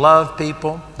used to love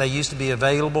people. They used to be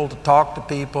available to talk to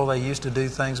people. They used to do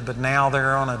things, but now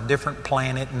they're on a different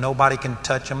planet and nobody can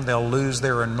touch them. They'll lose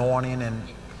their anointing, and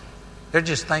there's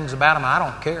just things about them I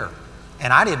don't care.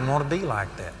 And I didn't want to be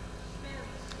like that.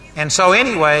 And so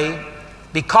anyway,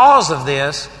 because of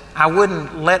this, I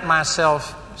wouldn't let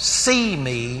myself see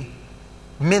me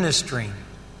ministering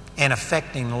and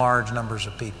affecting large numbers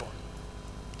of people.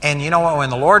 And you know what? When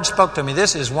the Lord spoke to me,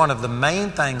 this is one of the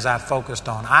main things I focused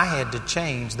on. I had to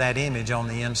change that image on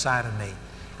the inside of me.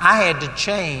 I had to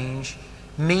change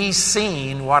me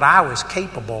seeing what I was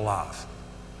capable of.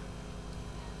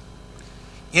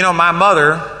 You know, my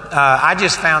mother, I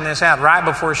just found this out right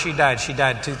before she died. She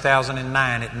died in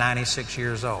 2009 at 96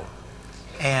 years old.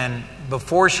 And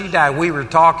before she died, we were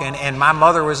talking, and my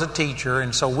mother was a teacher,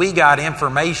 and so we got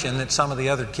information that some of the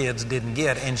other kids didn't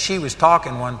get. And she was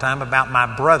talking one time about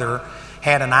my brother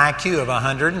had an IQ of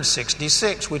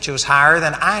 166, which was higher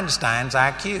than Einstein's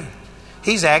IQ.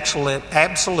 He's actually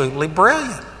absolutely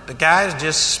brilliant. The guy is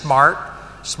just smart.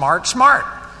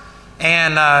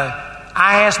 And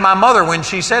I asked my mother when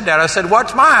she said that, I said,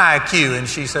 "What's my IQ?" And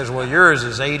she says, "Well, yours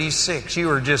is 86. You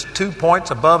were just 2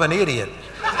 points above an idiot."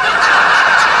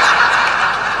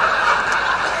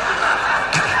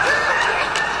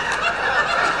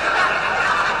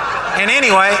 And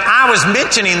anyway, I was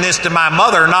mentioning this to my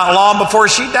mother not long before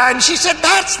she died, and she said,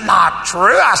 "That's not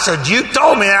true." I said, "You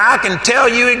told me, and I can tell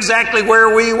you exactly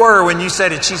where we were when you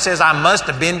said it." She says, "I must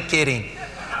have been kidding."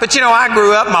 But you know, I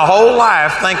grew up my whole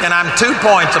life thinking I'm 2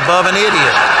 points above an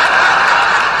idiot.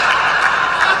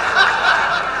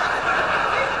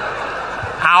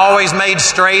 I always made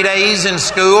straight A's in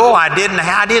school. I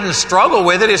didn't struggle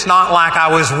with it. It's not like I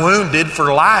was wounded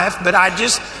for life, but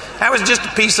that was just a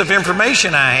piece of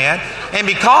information I had. And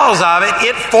because of it,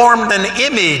 it formed an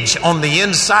image on the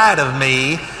inside of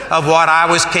me of what I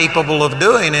was capable of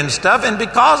doing and stuff. And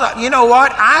because, you know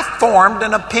what? I formed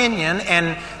an opinion,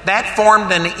 and that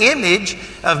formed an image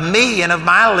of me and of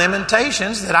my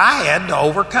limitations that I had to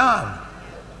overcome.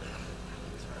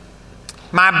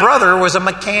 My brother was a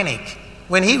mechanic.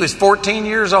 When he was 14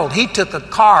 years old, he took a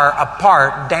car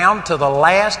apart down to the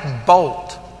last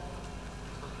bolt.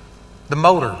 The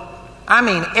motor. I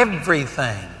mean,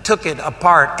 everything. Took it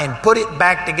apart and put it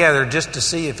back together just to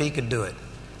see if he could do it.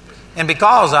 And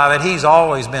because of it, he's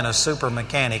always been a super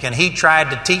mechanic. And he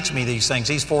tried to teach me these things.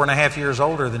 He's 4.5 years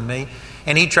older than me.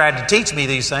 And he tried to teach me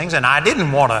these things. And I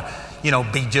didn't want to,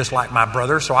 be just like my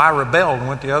brother. So I rebelled and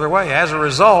went the other way. As a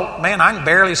result, man, I can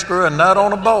barely screw a nut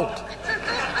on a bolt.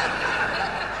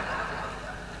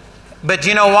 But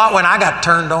you know what? When I got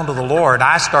turned on to the Lord,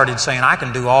 I started saying, I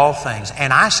can do all things.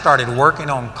 And I started working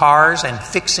on cars and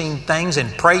fixing things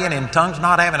and praying in tongues,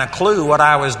 not having a clue what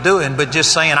I was doing, but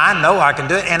just saying, I know I can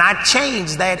do it. And I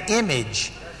changed that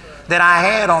image that I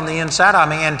had on the inside of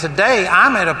me. And today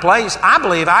I'm at a place, I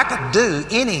believe I could do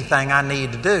anything I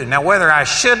need to do. Now, whether I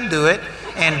should do it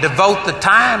and devote the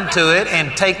time to it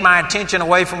and take my attention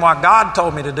away from what God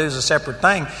told me to do is a separate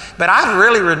thing. But I've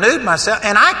really renewed myself,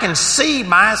 and I can see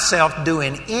myself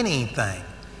doing anything.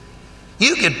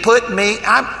 You could put me,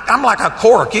 I'm like a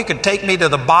cork. You could take me to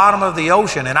the bottom of the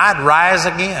ocean and I'd rise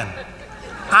again.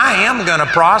 I am going to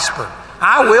prosper.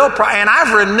 I will, and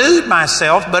I've renewed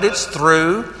myself, but it's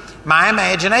through My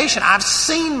imagination, I've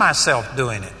seen myself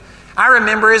doing it. I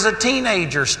remember as a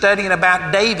teenager studying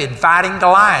about David fighting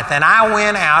Goliath, and I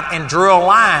went out and drew a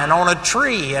line on a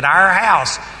tree at our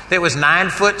house that was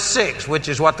 9'6", which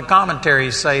is what the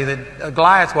commentaries say that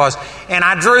Goliath was. And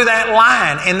I drew that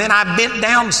line, and then I bent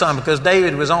down some because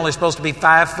David was only supposed to be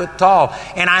 5 foot tall.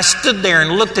 And I stood there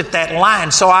and looked at that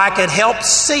line so I could help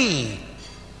see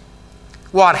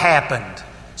what happened,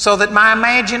 so that my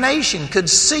imagination could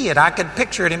see it. I could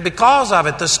picture it. And because of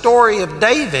it, the story of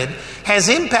David has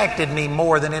impacted me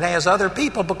more than it has other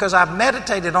people, because I've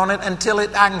meditated on it until I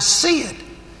can see it.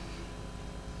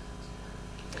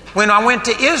 When I went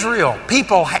to Israel,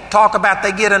 people talk about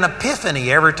they get an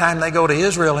epiphany every time they go to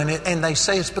Israel, and they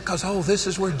say it's because, this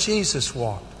is where Jesus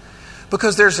walked.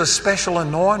 Because there's a special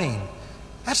anointing.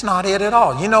 That's not it at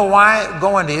all. You know why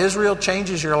going to Israel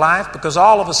changes your life? Because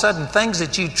all of a sudden, things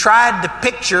that you tried to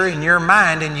picture in your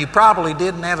mind, and you probably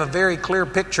didn't have a very clear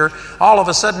picture, all of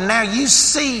a sudden now you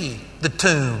see the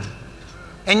tomb.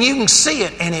 And you can see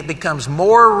it, and it becomes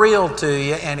more real to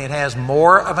you, and it has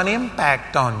more of an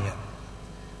impact on you.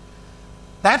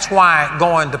 That's why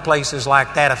going to places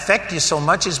like that affect you so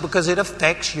much, is because it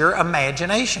affects your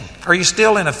imagination. Are you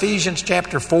still in Ephesians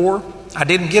chapter 4? I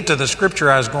didn't get to the scripture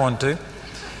I was going to.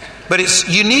 But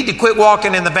you need to quit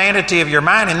walking in the vanity of your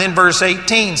mind. And then verse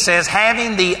 18 says,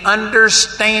 having the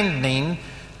understanding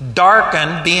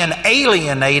darkened, being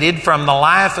alienated from the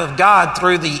life of God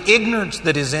through the ignorance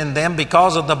that is in them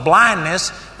because of the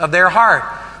blindness of their heart.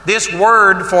 This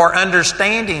word for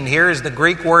understanding here is the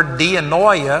Greek word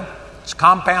dianoia. It's a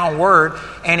compound word,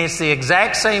 and it's the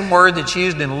exact same word that's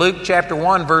used in Luke chapter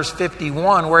 1, verse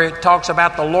 51, where it talks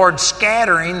about the Lord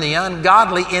scattering the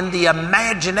ungodly in the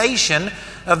imagination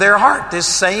of their heart. This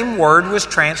same word was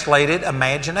translated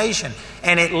imagination.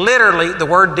 And it literally, the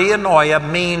word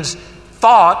dianoia, means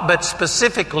thought, but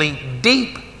specifically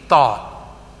deep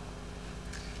thought.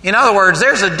 In other words,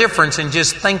 there's a difference in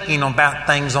just thinking about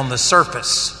things on the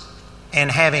surface and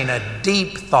having a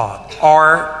deep thought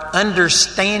or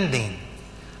understanding.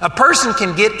 A person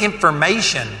can get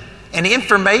information, and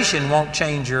information won't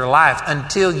change your life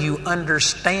until you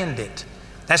understand it.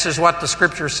 This is what the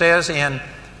scripture says in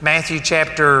Matthew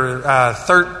chapter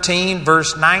 13,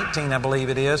 verse 19, I believe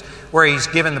it is, where he's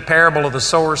given the parable of the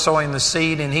sower sowing the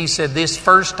seed. And he said, this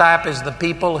first type is the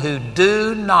people who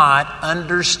do not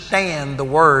understand the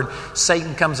word.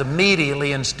 Satan comes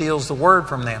immediately and steals the word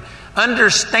from them.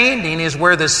 Understanding is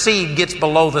where the seed gets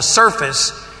below the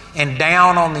surface and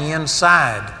down on the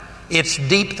inside. It's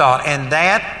deep thought, and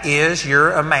that is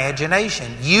your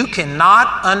imagination. You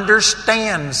cannot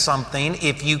understand something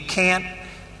if you can't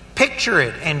picture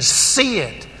it and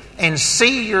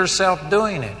see yourself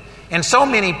doing it. And so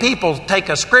many people take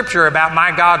a scripture about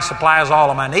my God supplies all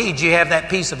of my needs. You have that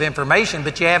piece of information,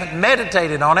 but you haven't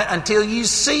meditated on it until you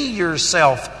see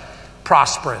yourself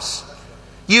prosperous.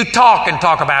 You talk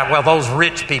about, those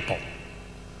rich people.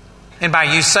 And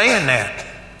by you saying that,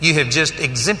 you have just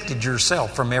exempted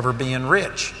yourself from ever being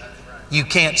rich. You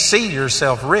can't see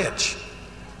yourself rich.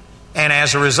 And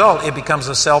as a result, it becomes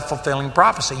a self-fulfilling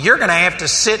prophecy. You're going to have to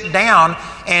sit down,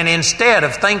 and instead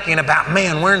of thinking about,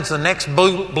 when's the next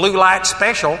blue light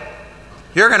special,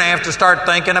 you're going to have to start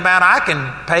thinking about, I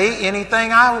can pay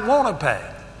anything I want to pay.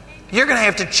 You're going to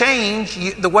have to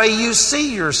change the way you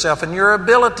see yourself and your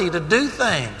ability to do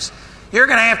things. You're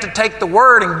going to have to take the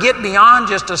Word and get beyond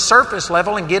just a surface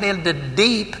level and get into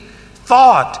deep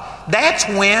thought. That's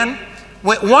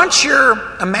once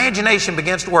your imagination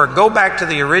begins to work, go back to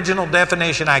the original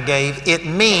definition I gave. It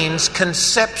means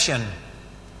conception.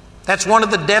 That's one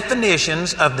of the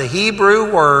definitions of the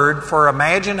Hebrew word for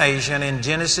imagination in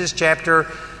Genesis chapter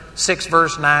 6,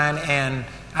 verse 9 and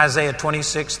Isaiah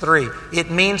 26, 3. It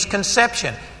means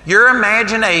conception. Your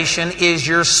imagination is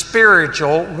your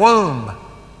spiritual womb.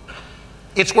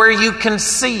 It's where you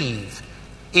conceive.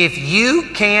 If you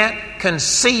can't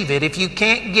conceive it, if you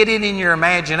can't get it in your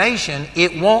imagination,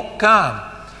 it won't come.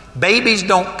 Babies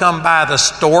don't come by the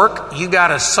stork. You got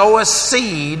to sow a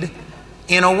seed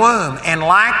in a womb. And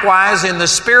likewise, in the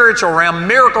spiritual realm,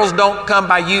 miracles don't come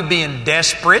by you being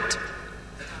desperate,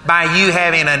 by you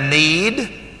having a need.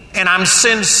 And I'm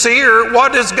sincere.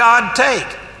 What does God take?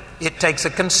 It takes a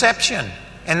conception.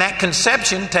 And that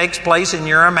conception takes place in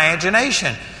your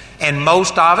imagination. And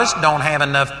most of us don't have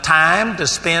enough time to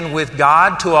spend with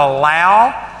God to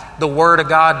allow the Word of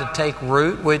God to take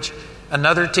root, which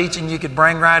another teaching you could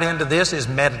bring right into this is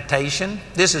meditation.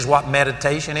 This is what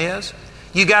meditation is.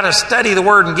 You got to study the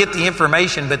Word and get the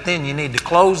information, but then you need to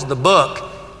close the book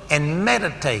and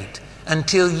meditate.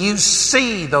 until you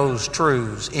see those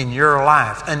truths in your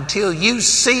life, until you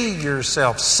see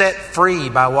yourself set free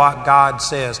by what God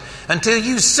says, until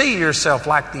you see yourself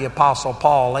like the Apostle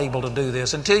Paul able to do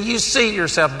this, until you see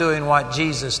yourself doing what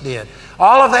Jesus did.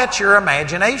 All of that's your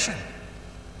imagination.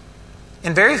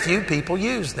 And very few people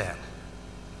use that.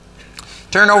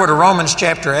 Turn over to Romans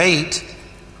chapter 8,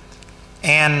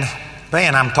 and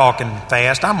man, I'm talking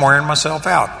fast. I'm wearing myself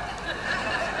out.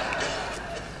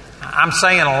 I'm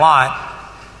saying a lot,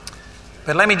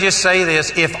 but let me just say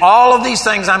this. If all of these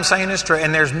things I'm saying is true,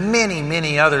 and there's many,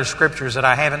 many other scriptures that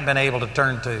I haven't been able to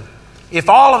turn to, if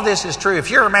all of this is true,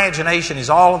 if your imagination is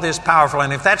all of this powerful,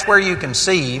 and if that's where you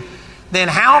conceive, then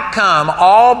how come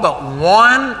all but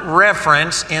one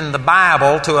reference in the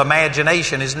Bible to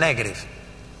imagination is negative?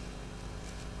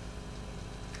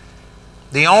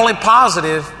 The only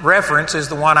positive reference is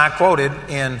the one I quoted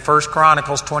in 1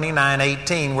 Chronicles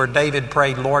 29:18, where David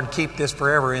prayed, Lord, keep this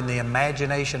forever in the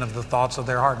imagination of the thoughts of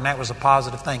their heart. And that was a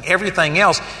positive thing. Everything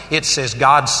else, it says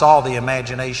God saw the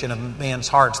imagination of men's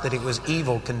hearts, that it was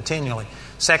evil continually.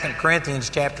 2 Corinthians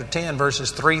chapter 10,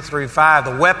 verses 3 through 5,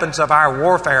 the weapons of our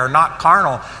warfare are not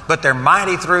carnal, but they're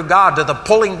mighty through God to the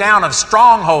pulling down of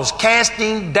strongholds,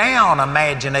 casting down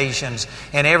imaginations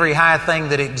and every high thing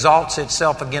that exalts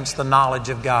itself against the knowledge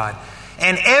of God.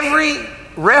 And every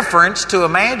reference to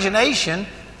imagination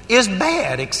is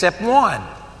bad except one.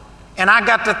 And I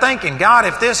got to thinking, God,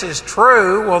 if this is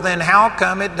true, well then how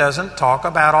come it doesn't talk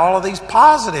about all of these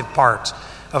positive parts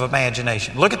of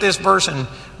imagination? Look at this verse in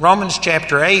Romans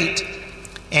chapter 8,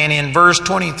 and in verse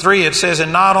 23 it says,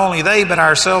 and not only they, but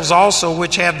ourselves also,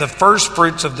 which have the first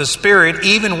fruits of the Spirit,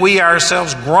 even we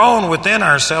ourselves groan within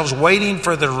ourselves, waiting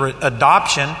for the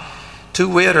adoption, to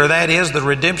wit, or that is, the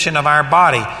redemption of our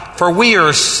body. For we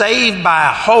are saved by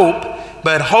hope,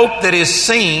 but hope that is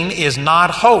seen is not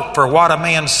hope. For what a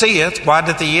man seeth, why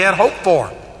doth he yet hope for?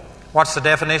 What's the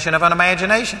definition of an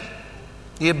imagination?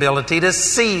 The ability to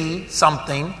see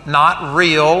something not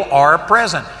real or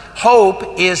present.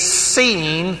 Hope is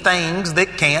seeing things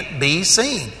that can't be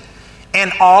seen.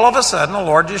 And all of a sudden, the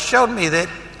Lord just showed me that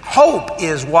hope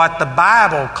is what the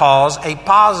Bible calls a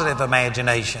positive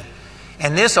imagination.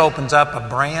 And this opens up a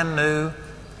brand new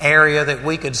area that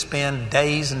we could spend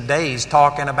days and days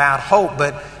talking about hope.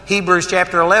 But Hebrews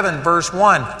chapter 11, verse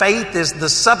 1, faith is the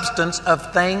substance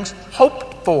of things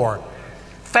hoped for.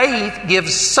 Faith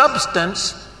gives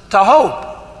substance to hope.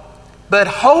 But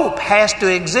hope has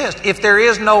to exist. If there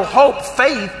is no hope,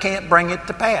 faith can't bring it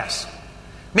to pass.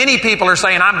 Many people are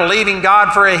saying, I'm believing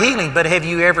God for a healing, but have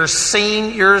you ever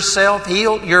seen yourself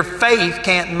healed? Your faith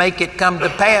can't make it come to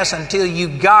pass until you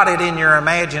got it in your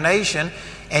imagination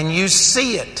and you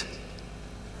see it.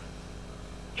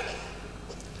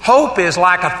 Hope is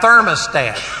like a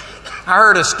thermostat. I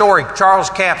heard a story. Charles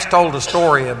Capps told a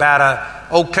story about an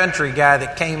old country guy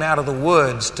that came out of the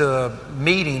woods to a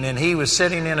meeting, and he was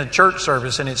sitting in a church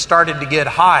service, and it started to get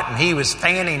hot, and he was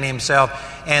fanning himself,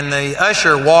 and the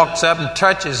usher walks up and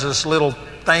touches this little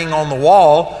thing on the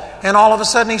wall, and all of a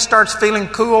sudden he starts feeling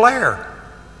cool air.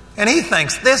 And he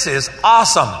thinks, this is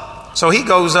awesome. So he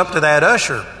goes up to that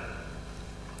usher,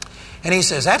 and he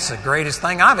says, that's the greatest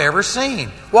thing I've ever seen.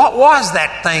 What was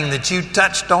that thing that you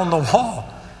touched on the wall?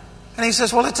 And he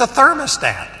says, well, it's a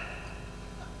thermostat.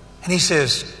 And he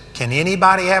says, can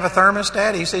anybody have a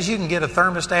thermostat? He says, you can get a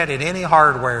thermostat at any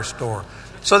hardware store.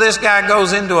 So this guy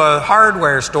goes into a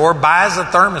hardware store, buys a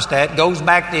thermostat, goes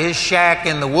back to his shack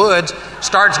in the woods,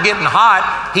 starts getting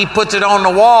hot. He puts it on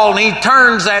the wall and he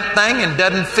turns that thing and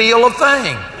doesn't feel a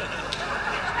thing.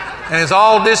 And is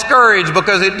all discouraged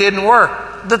because it didn't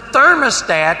work. The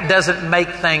thermostat doesn't make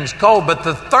things cold, but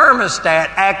the thermostat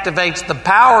activates the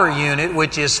power unit,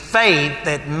 which is faith,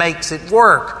 that makes it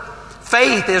work.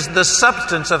 Faith is the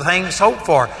substance of things hoped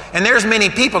for. And there's many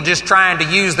people just trying to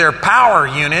use their power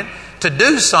unit to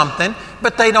do something,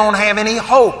 but they don't have any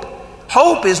hope.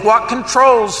 Hope is what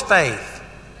controls faith.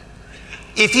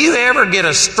 If you ever get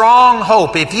a strong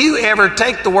hope, if you ever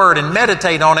take the Word and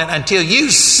meditate on it until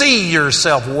you see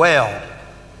yourself well,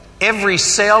 every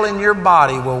cell in your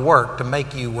body will work to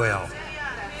make you well.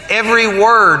 Every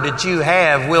word that you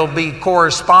have will be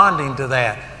corresponding to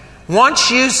that. Once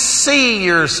you see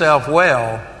yourself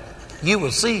well, you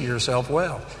will see yourself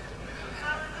well.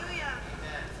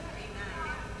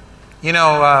 You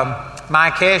know,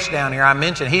 Mike Cash down here, I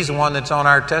mentioned, he's the one that's on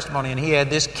our testimony, and he had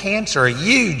this cancer, a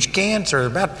huge cancer,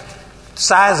 about the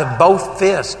size of both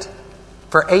fists,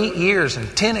 for 8 years,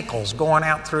 and tentacles going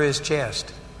out through his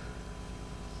chest.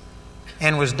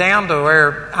 And was down to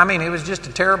where, it was just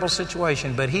a terrible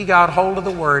situation, but he got hold of the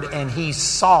Word and he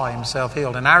saw himself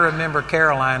healed. And I remember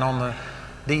Caroline on the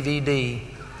DVD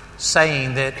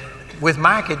saying that with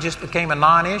Mike, it just became a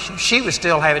non-issue. She was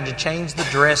still having to change the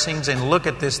dressings and look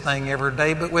at this thing every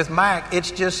day. But with Mike,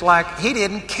 it's just like he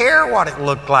didn't care what it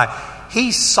looked like.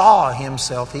 He saw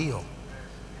himself healed.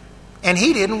 And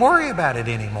he didn't worry about it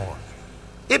anymore.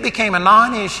 It became a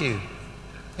non-issue.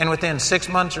 And within 6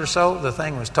 months or so, the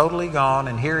thing was totally gone.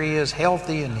 And here he is,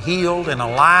 healthy and healed and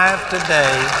alive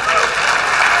today.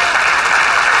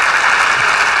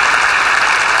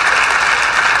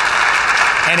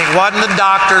 And it wasn't the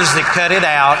doctors that cut it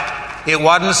out. It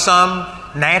wasn't some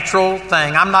natural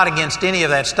thing. I'm not against any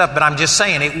of that stuff, but I'm just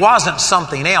saying it wasn't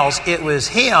something else. It was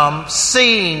him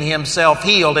seeing himself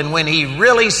healed. And when he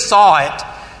really saw it,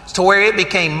 to where it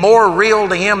became more real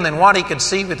to him than what he could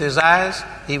see with his eyes,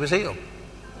 he was healed.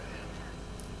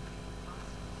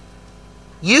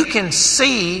 You can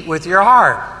see with your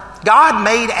heart. God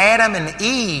made Adam and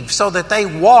Eve so that they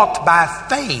walked by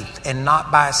faith and not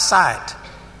by sight.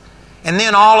 And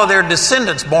then all of their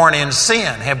descendants born in sin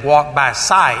have walked by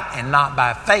sight and not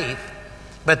by faith.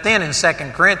 But then in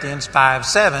 2 Corinthians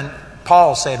 5:7,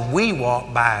 Paul said, we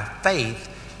walk by faith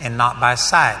and not by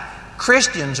sight.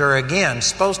 Christians are again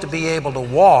supposed to be able to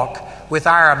walk with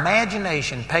our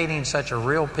imagination painting such a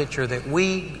real picture that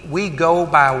we go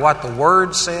by what the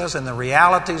Word says and the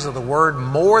realities of the Word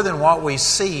more than what we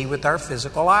see with our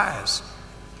physical eyes.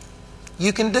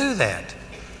 You can do that.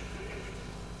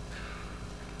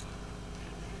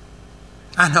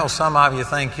 I know some of you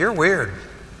think you're weird.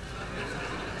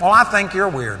 Well, I think you're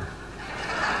weird.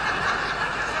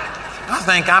 I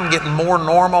think I'm getting more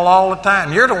normal all the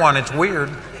time. You're the one that's weird.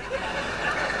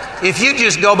 If you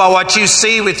just go by what you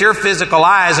see with your physical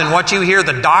eyes and what you hear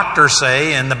the doctor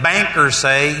say and the banker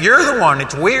say, you're the one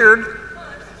that's weird.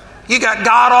 You got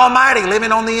God Almighty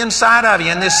living on the inside of you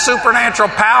and this supernatural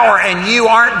power, and you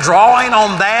aren't drawing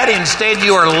on that. Instead,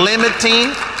 you are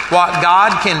limiting what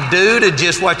God can do to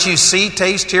just what you see,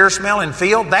 taste, hear, smell, and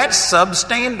feel. That's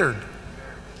substandard.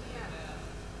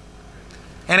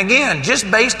 And again, just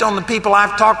based on the people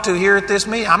I've talked to here at this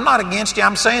meeting, I'm not against you.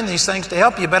 I'm saying these things to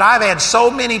help you. But I've had so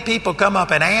many people come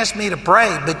up and ask me to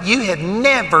pray, but you have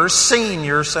never seen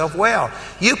yourself well.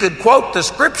 You could quote the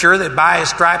scripture that by His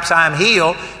stripes I'm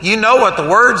healed. You know what the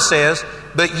Word says,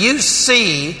 but you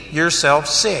see yourself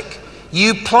sick.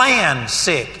 You plan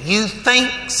sick. You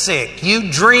think sick. You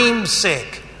dream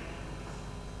sick.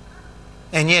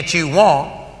 And yet you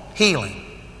want healing.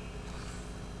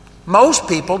 Most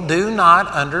people do not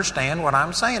understand what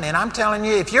I'm saying. And I'm telling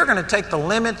you, if you're going to take the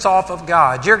limits off of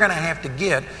God, you're going to have to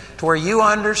get to where you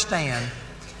understand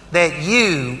that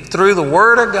you, through the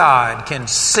Word of God, can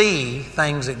see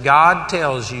things that God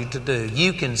tells you to do.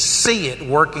 You can see it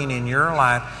working in your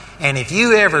life. And if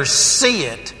you ever see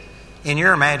it in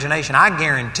your imagination, I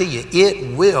guarantee you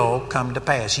it will come to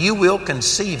pass. You will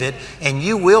conceive it and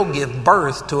you will give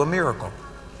birth to a miracle.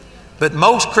 But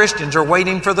most Christians are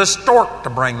waiting for the stork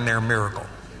to bring their miracle.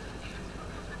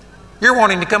 You're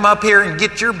wanting to come up here and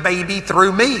get your baby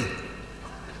through me.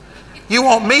 You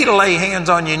want me to lay hands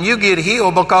on you and you get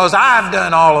healed because I've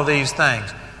done all of these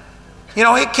things. You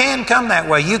know, it can come that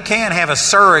way. You can have a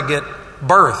surrogate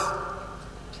birth.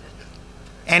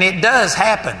 And it does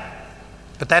happen.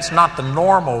 But that's not the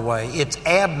normal way. It's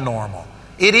abnormal.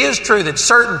 It is true that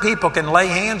certain people can lay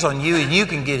hands on you and you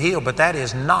can get healed, but that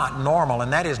is not normal,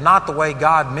 and that is not the way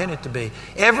God meant it to be.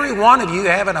 Every one of you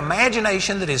have an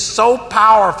imagination that is so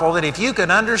powerful that if you can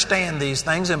understand these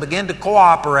things and begin to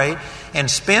cooperate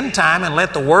and spend time and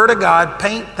let the Word of God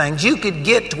paint things, you could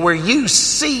get to where you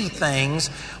see things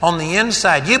on the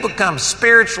inside. You become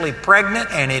spiritually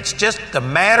pregnant, and it's just a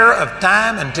matter of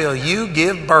time until you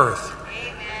give birth.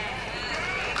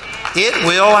 It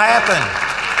will happen.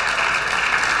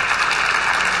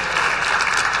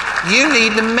 You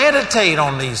need to meditate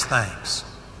on these things.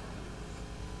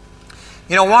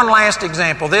 You know, one last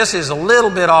example. This is a little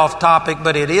bit off topic,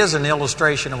 but it is an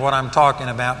illustration of what I'm talking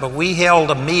about. But we held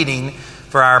a meeting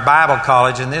for our Bible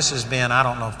college, and this has been,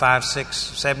 5, 6,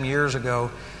 7 years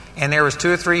ago. And there was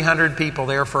 200 or 300 people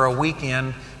there for a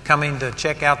weekend coming to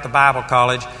check out the Bible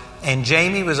college. And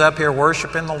Jamie was up here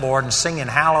worshiping the Lord and singing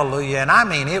hallelujah. And I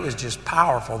mean, it was just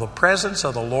powerful. The presence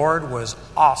of the Lord was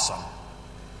awesome.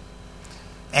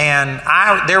 And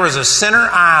there was a center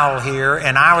aisle here,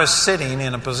 and I was sitting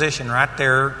in a position right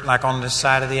there, like on this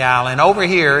side of the aisle. And over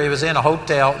here, it was in a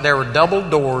hotel. There were double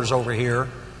doors over here.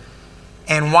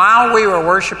 And while we were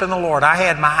worshiping the Lord, I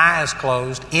had my eyes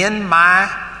closed. In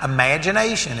my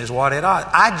imagination is what it ought.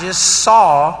 I just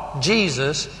saw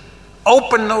Jesus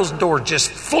open those doors,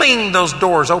 just fling those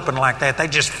doors open like that. They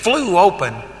just flew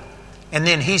open. And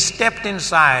then He stepped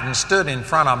inside and stood in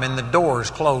front of them, and the doors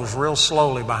closed real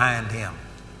slowly behind Him.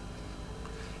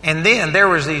 And then there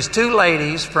was these two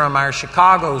ladies from our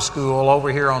Chicago school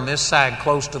over here on this side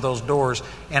close to those doors.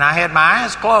 And I had my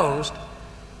eyes closed.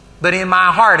 But in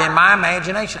my heart, in my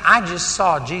imagination, I just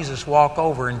saw Jesus walk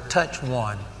over and touch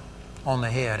one on the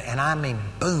head. And I mean,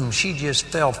 boom, she just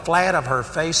fell flat of her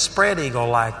face, spread eagle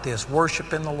like this,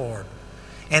 worshiping the Lord.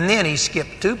 And then he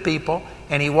skipped two people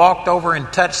and he walked over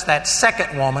and touched that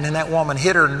second woman, and that woman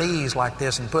hit her knees like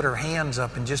this and put her hands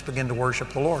up and just began to worship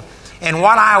the Lord. And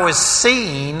what I was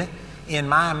seeing in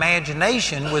my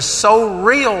imagination was so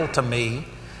real to me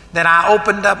that I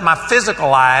opened up my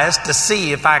physical eyes to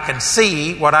see if I could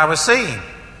see what I was seeing.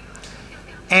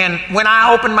 And when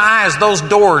I opened my eyes, those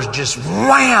doors just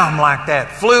wham like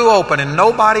that, flew open, and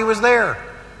nobody was there.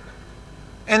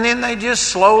 And then they just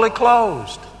slowly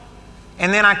closed.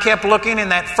 And then I kept looking,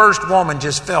 and that first woman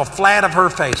just fell flat of her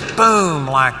face, boom,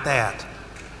 like that,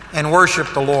 and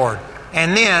worshiped the Lord.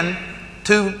 And then,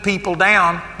 two people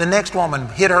down, the next woman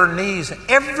hit her knees.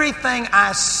 Everything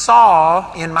I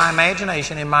saw in my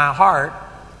imagination, in my heart,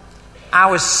 I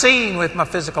was seeing with my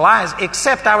physical eyes,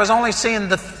 except I was only seeing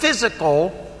the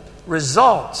physical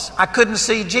results. I couldn't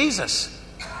see Jesus.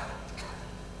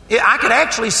 I could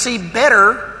actually see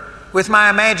better with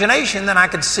my imagination than I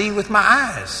could see with my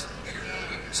eyes.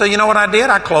 So you know what I did?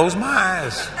 I closed my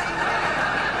eyes.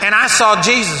 And I saw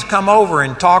Jesus come over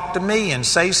and talk to me and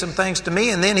say some things to me.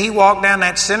 And then he walked down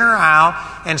that center aisle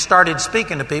and started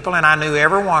speaking to people. And I knew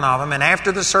every one of them. And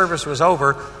after the service was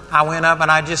over, I went up and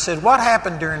I just said, what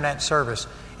happened during that service?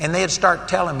 And they'd start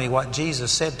telling me what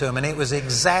Jesus said to them. And it was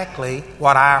exactly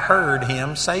what I heard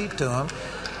him say to them.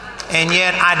 And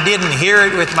yet I didn't hear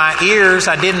it with my ears.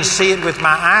 I didn't see it with my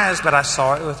eyes, but I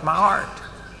saw it with my heart.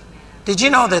 Did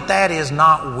you know that that is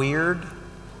not weird?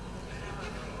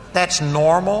 That's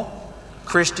normal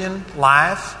Christian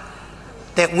life.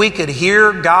 That we could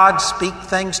hear God speak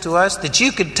things to us. That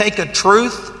you could take a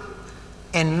truth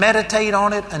and meditate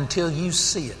on it until you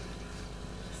see it.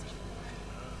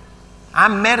 I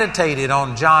meditated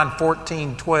on John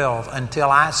 14:12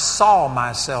 until I saw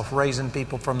myself raising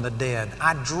people from the dead.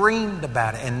 I dreamed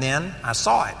about it and then I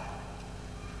saw it.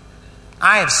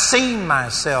 I have seen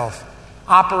myself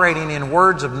operating in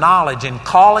words of knowledge and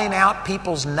calling out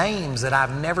people's names that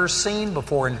I've never seen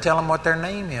before and tell them what their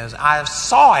name is. I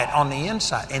saw it on the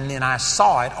inside and then I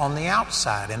saw it on the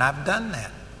outside, and I've done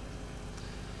that.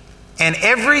 And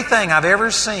everything I've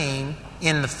ever seen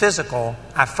in the physical,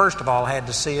 I first of all had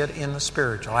to see it in the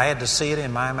spiritual. I had to see it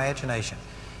in my imagination.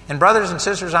 And brothers and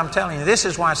sisters, I'm telling you, this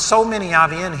is why so many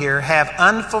of you in here have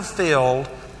unfulfilled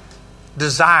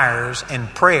desires and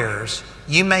prayers.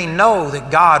 You may know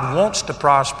that God wants to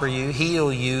prosper you,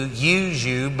 heal you, use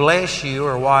you, bless you,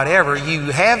 or whatever.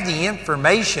 You have the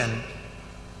information,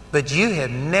 but you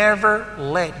have never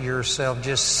let yourself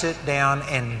just sit down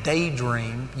and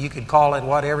daydream. You could call it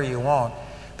whatever you want.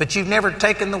 But you've never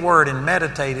taken the Word and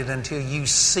meditated until you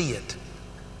see it.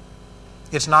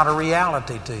 It's not a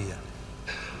reality to you.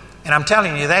 And I'm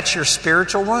telling you, that's your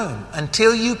spiritual womb.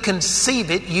 Until you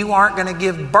conceive it, you aren't going to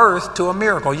give birth to a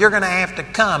miracle. You're going to have to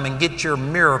come and get your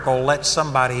miracle, let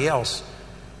somebody else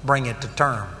bring it to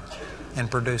term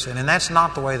and produce it. And that's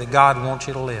not the way that God wants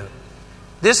you to live.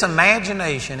 This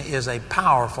imagination is a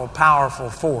powerful,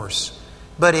 powerful force.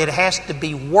 But it has to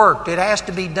be worked. It has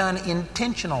to be done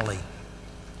intentionally.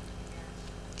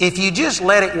 If you just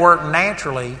let it work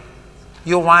naturally,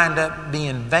 you'll wind up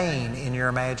being vain in your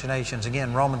imaginations.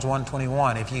 Again, Romans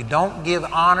 1:21. If you don't give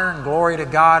honor and glory to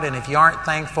God, and if you aren't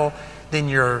thankful, then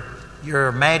your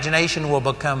imagination will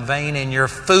become vain and your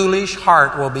foolish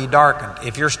heart will be darkened.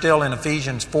 If you're still in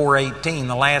Ephesians 4:18,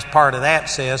 the last part of that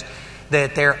says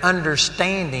that their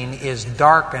understanding is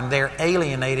darkened. They're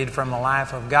alienated from the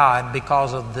life of God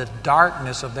because of the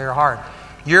darkness of their heart.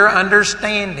 Your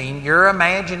understanding, your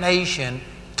imagination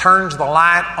turns the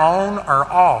light on or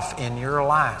off in your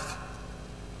life.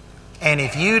 And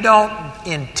if you don't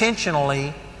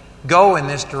intentionally go in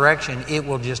this direction, it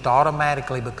will just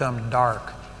automatically become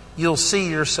dark. You'll see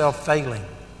yourself failing.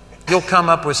 You'll come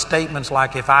up with statements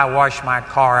like, if I wash my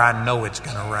car, I know it's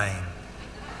going to rain.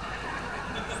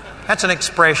 That's an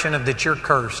expression of that you're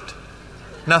cursed.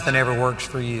 Nothing ever works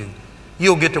for you.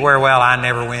 You'll get to where, well, I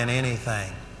never win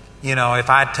anything. You know,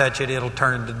 if I touch it, it'll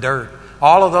turn to dirt.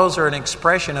 All of those are an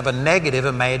expression of a negative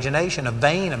imagination, a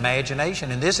vain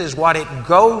imagination. And this is what it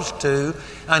goes to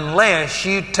unless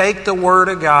you take the Word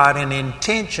of God and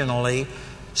intentionally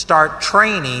start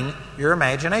training your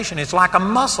imagination. It's like a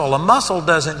muscle. A muscle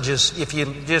doesn't just, if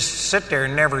you just sit there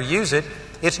and never use it,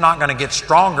 it's not going to get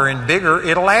stronger and bigger.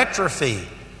 It'll atrophy.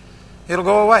 It'll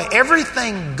go away.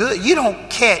 Everything good, you don't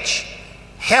catch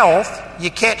health,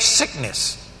 you catch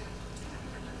sickness.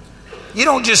 You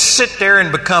don't just sit there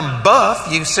and become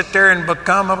buff. You sit there and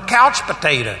become a couch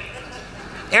potato.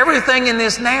 Everything in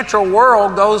this natural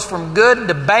world goes from good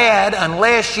to bad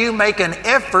unless you make an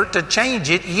effort to change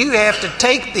it. You have to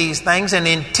take these things and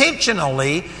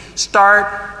intentionally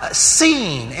start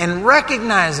seeing and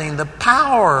recognizing the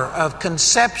power of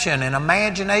conception and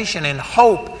imagination and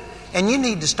hope. And you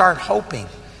need to start hoping.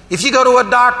 If you go to a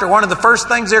doctor, one of the first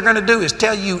things they're going to do is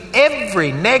tell you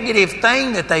every negative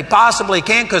thing that they possibly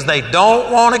can because they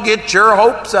don't want to get your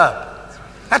hopes up.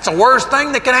 That's the worst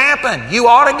thing that can happen. You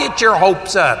ought to get your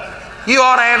hopes up. You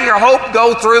ought to have your hope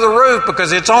go through the roof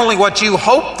because it's only what you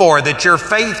hope for that your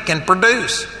faith can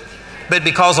produce. But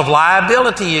because of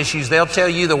liability issues, they'll tell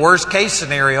you the worst case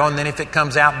scenario, and then if it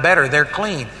comes out better, they're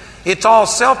clean. It's all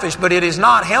selfish, but it is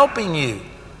not helping you.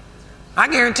 I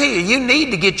guarantee you, you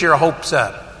need to get your hopes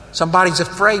up. Somebody's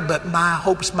afraid, but my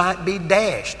hopes might be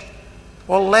dashed.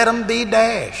 Well, let them be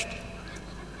dashed.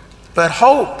 But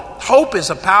hope is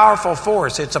a powerful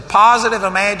force. It's a positive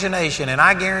imagination, and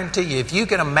I guarantee you, if you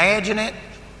can imagine it,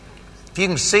 if you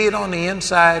can see it on the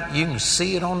inside, you can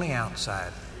see it on the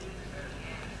outside.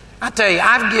 I tell you,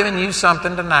 I've given you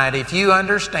something tonight. If you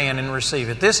understand and receive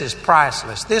it, this is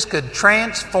priceless. This could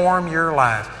transform your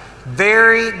life.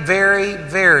 Very, very,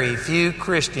 very few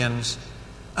Christians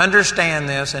understand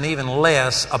this, and even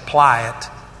less apply it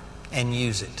and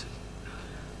use it.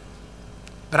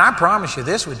 But I promise you,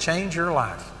 this would change your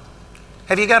life.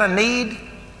 Have you got a need?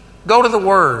 Go to the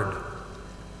Word.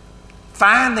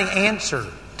 Find the answer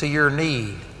to your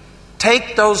need.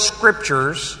 Take those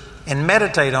scriptures and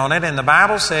meditate on it. And the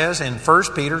Bible says in 1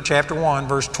 Peter chapter 1,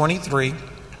 verse 23,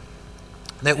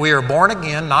 that we are born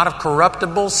again, not of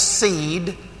corruptible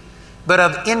seed, but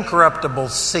of incorruptible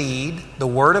seed, the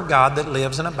Word of God that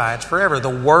lives and abides forever. The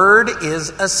Word is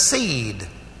a seed.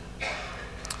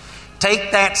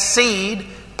 Take that seed,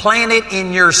 plant it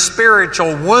in your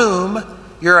spiritual womb,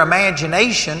 your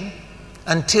imagination,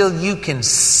 until you can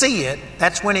see it.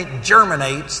 That's when it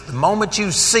germinates. The moment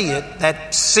you see it,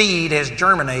 that seed has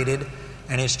germinated,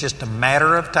 and it's just a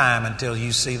matter of time until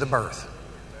you see the birth.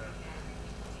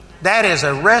 That is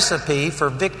a recipe for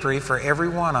victory for every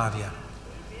one of you.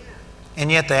 And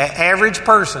yet the average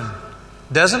person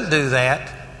doesn't do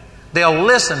that. They'll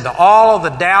listen to all of the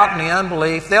doubt and the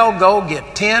unbelief. They'll go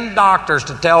get 10 doctors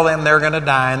to tell them they're going to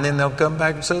die, and then they'll come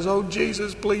back and say, "Oh,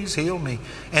 Jesus, please heal me."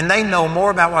 And they know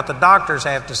more about what the doctors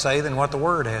have to say than what the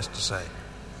Word has to say.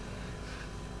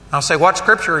 I'll say, "What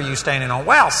scripture are you standing on?"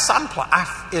 "Well,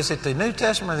 is it the New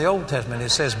Testament or the Old Testament?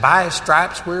 It says, 'By His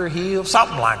stripes we're healed,'"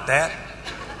 something like that.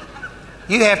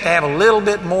 You have to have a little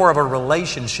bit more of a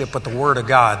relationship with the Word of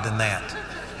God than that.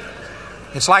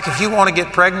 It's like if you want to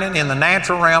get pregnant in the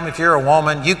natural realm, if you're a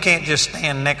woman, you can't just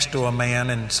stand next to a man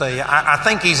and say, I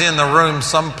think he's in the room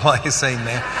someplace,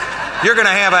 amen. You're going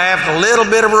to have a little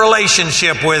bit of a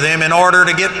relationship with him in order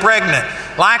to get pregnant.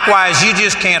 Likewise, you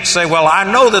just can't say, "Well, I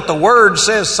know that the Word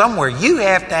says somewhere." You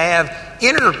have to have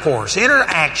intercourse,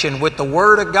 interaction with the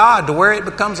Word of God to where it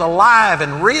becomes alive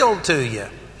and real to you.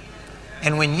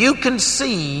 And when you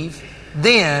conceive,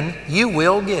 then you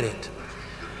will get it.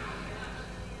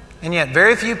 And yet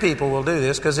very few people will do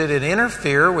this because it would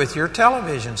interfere with your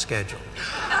television schedule.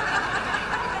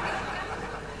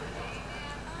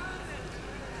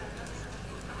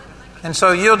 And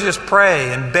so you'll just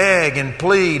pray and beg and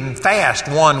plead and fast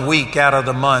 1 week out of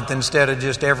the month instead of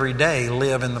just every day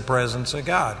live in the presence of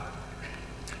God.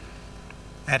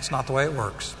 That's not the way it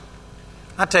works.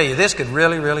 I tell you, this could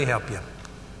really, really help you.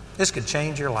 This could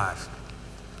change your life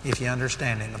if you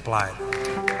understand it and apply it.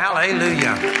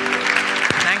 Hallelujah.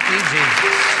 Thank you, Jesus.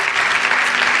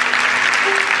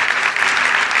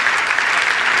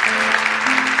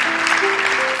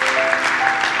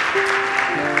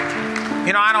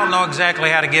 You know, I don't know exactly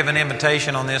how to give an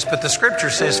invitation on this, but the Scripture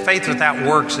says faith without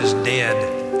works is dead.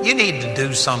 You need to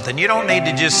do something. You don't need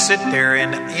to just sit there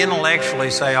and intellectually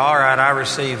say, "All right, I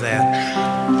receive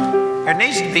that." There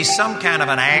needs to be some kind of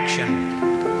an action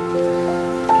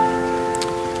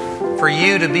for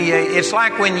you to be it's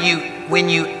like when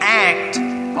you act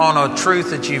on a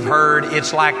truth that you've heard,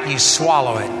 it's like you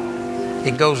swallow it.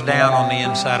 It goes down on the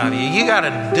inside of you. You got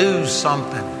to do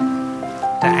something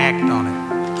to act on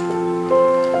it.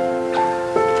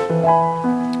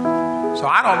 So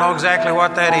I don't know exactly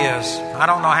what that is. I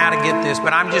don't know how to get this,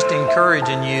 but I'm just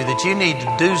encouraging you that you need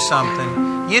to do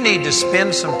something. You need to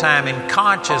spend some time and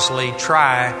consciously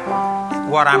try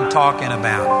what I'm talking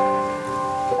about.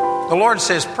 The Lord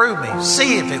says, "Prove me.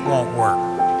 See if it won't work."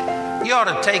 You ought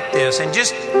to take this and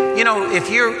just, if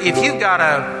you've got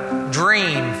a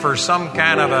dream for some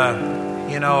kind of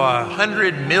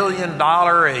 $100 million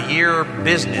a year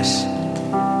business,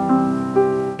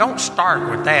 don't start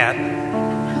with that.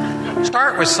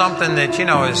 Start with something that you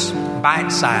know is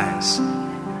bite-sized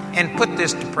and put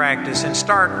this to practice and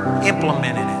start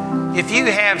implementing it. If you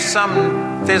have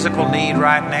some physical need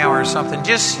right now or something,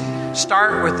 just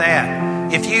start with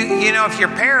that. If if you're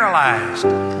paralyzed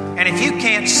and if you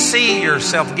can't see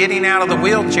yourself getting out of the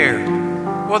wheelchair,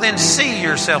 well then see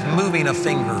yourself moving a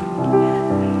finger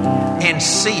and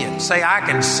see it. Say, I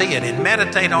can see it, and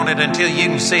meditate on it until you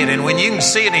can see it. And when you can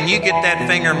see it and you get that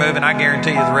finger moving, I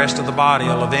guarantee you the rest of the body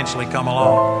will eventually come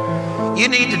along. You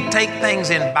need to take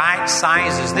things in bite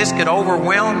sizes. This could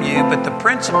overwhelm you, but the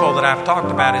principle that I've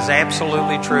talked about is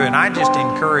absolutely true. And I just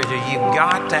encourage you, you've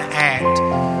got to act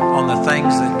on the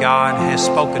things that God has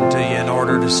spoken to you in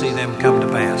order to see them come to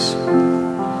pass.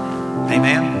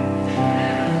 Amen?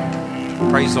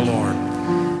 Praise the Lord.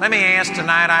 Let me ask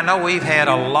tonight, I know we've had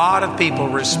a lot of people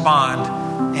respond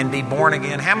and be born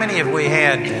again. How many have we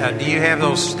had? Do you have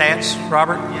those stats,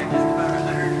 Robert? Yeah, just about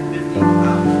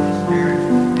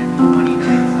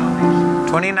 150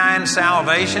 29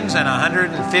 salvations and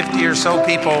 150 or so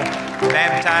people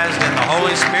baptized in the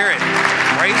Holy Spirit.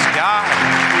 Praise God.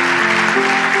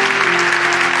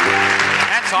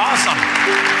 That's awesome.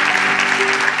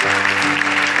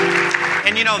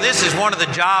 And you know, this is one of the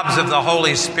jobs of the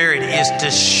Holy Spirit, is to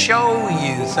show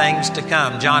you things to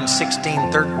come. John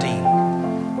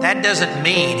 16:13. That doesn't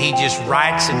mean He just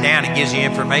writes it down and gives you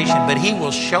information, but He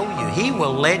will show you. He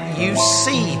will let you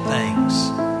see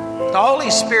things. The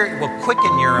Holy Spirit will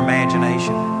quicken your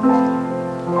imagination.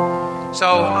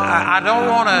 So I don't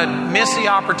want to miss the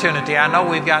opportunity. I know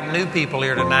we've got new people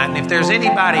here tonight, and if there's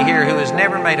anybody here who has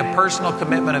never made a personal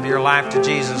commitment of your life to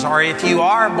Jesus, or if you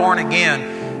are born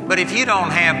again, but if you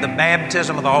don't have the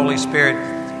baptism of the Holy Spirit,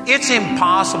 it's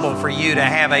impossible for you to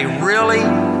have a really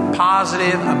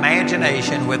positive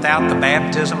imagination without the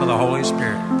baptism of the Holy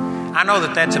Spirit. I know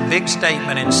that that's a big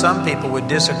statement, and some people would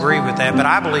disagree with that, but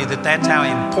I believe that that's how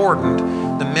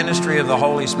important the ministry of the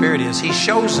Holy Spirit is. He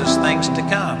shows us things to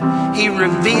come. He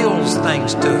reveals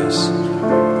things to us.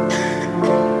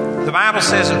 The Bible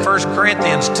says in 1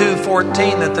 Corinthians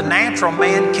 2:14 that the natural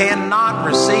man cannot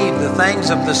receive the things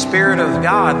of the Spirit of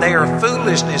God. They are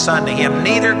foolishness unto him.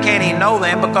 Neither can he know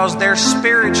them because they're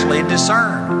spiritually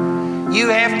discerned. You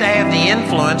have to have the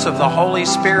influence of the Holy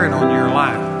Spirit on your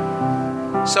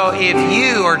life. So if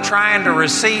you are trying to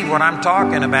receive what I'm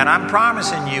talking about, I'm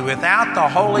promising you, without the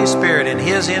Holy Spirit and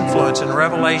His influence and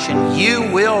revelation,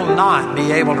 you will not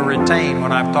be able to retain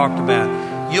what I've talked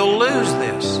about. You'll lose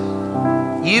this.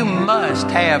 You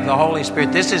must have the Holy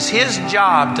Spirit. This is His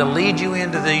job to lead you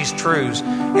into these truths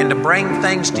and to bring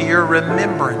things to your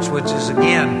remembrance, which is,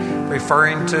 again,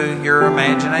 referring to your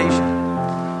imagination.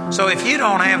 So if you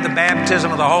don't have the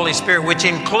baptism of the Holy Spirit, which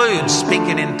includes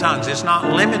speaking in tongues, it's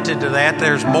not limited to that.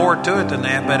 There's more to it than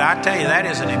that. But I tell you, that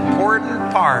is an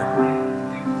important part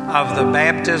of the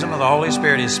baptism of the Holy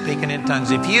Spirit, is speaking in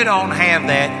tongues. If you don't have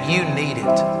that, you need it.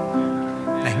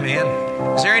 Amen.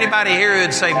 Is there anybody here who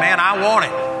would say, man, I want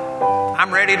it.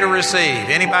 I'm ready to receive.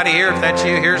 Anybody here? If that's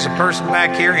you, here's a person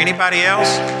back here. Anybody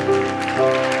else?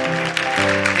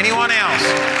 Anyone else?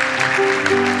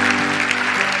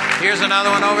 Here's another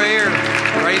one over here.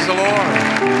 Praise the Lord.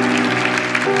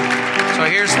 So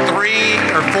here's 3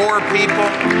 or 4 people.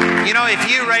 You know, if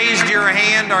you raised your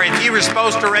hand, or if you were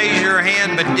supposed to raise your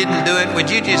hand but didn't do it,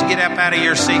 would you just get up out of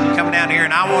your seat and come down here?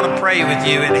 And I want to pray with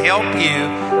you and help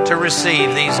you to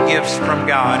receive these gifts from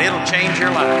God. It'll change your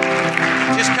life.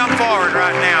 Just come forward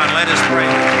right now and let us pray.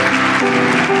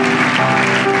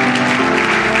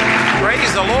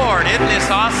 Praise the Lord. Isn't this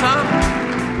awesome?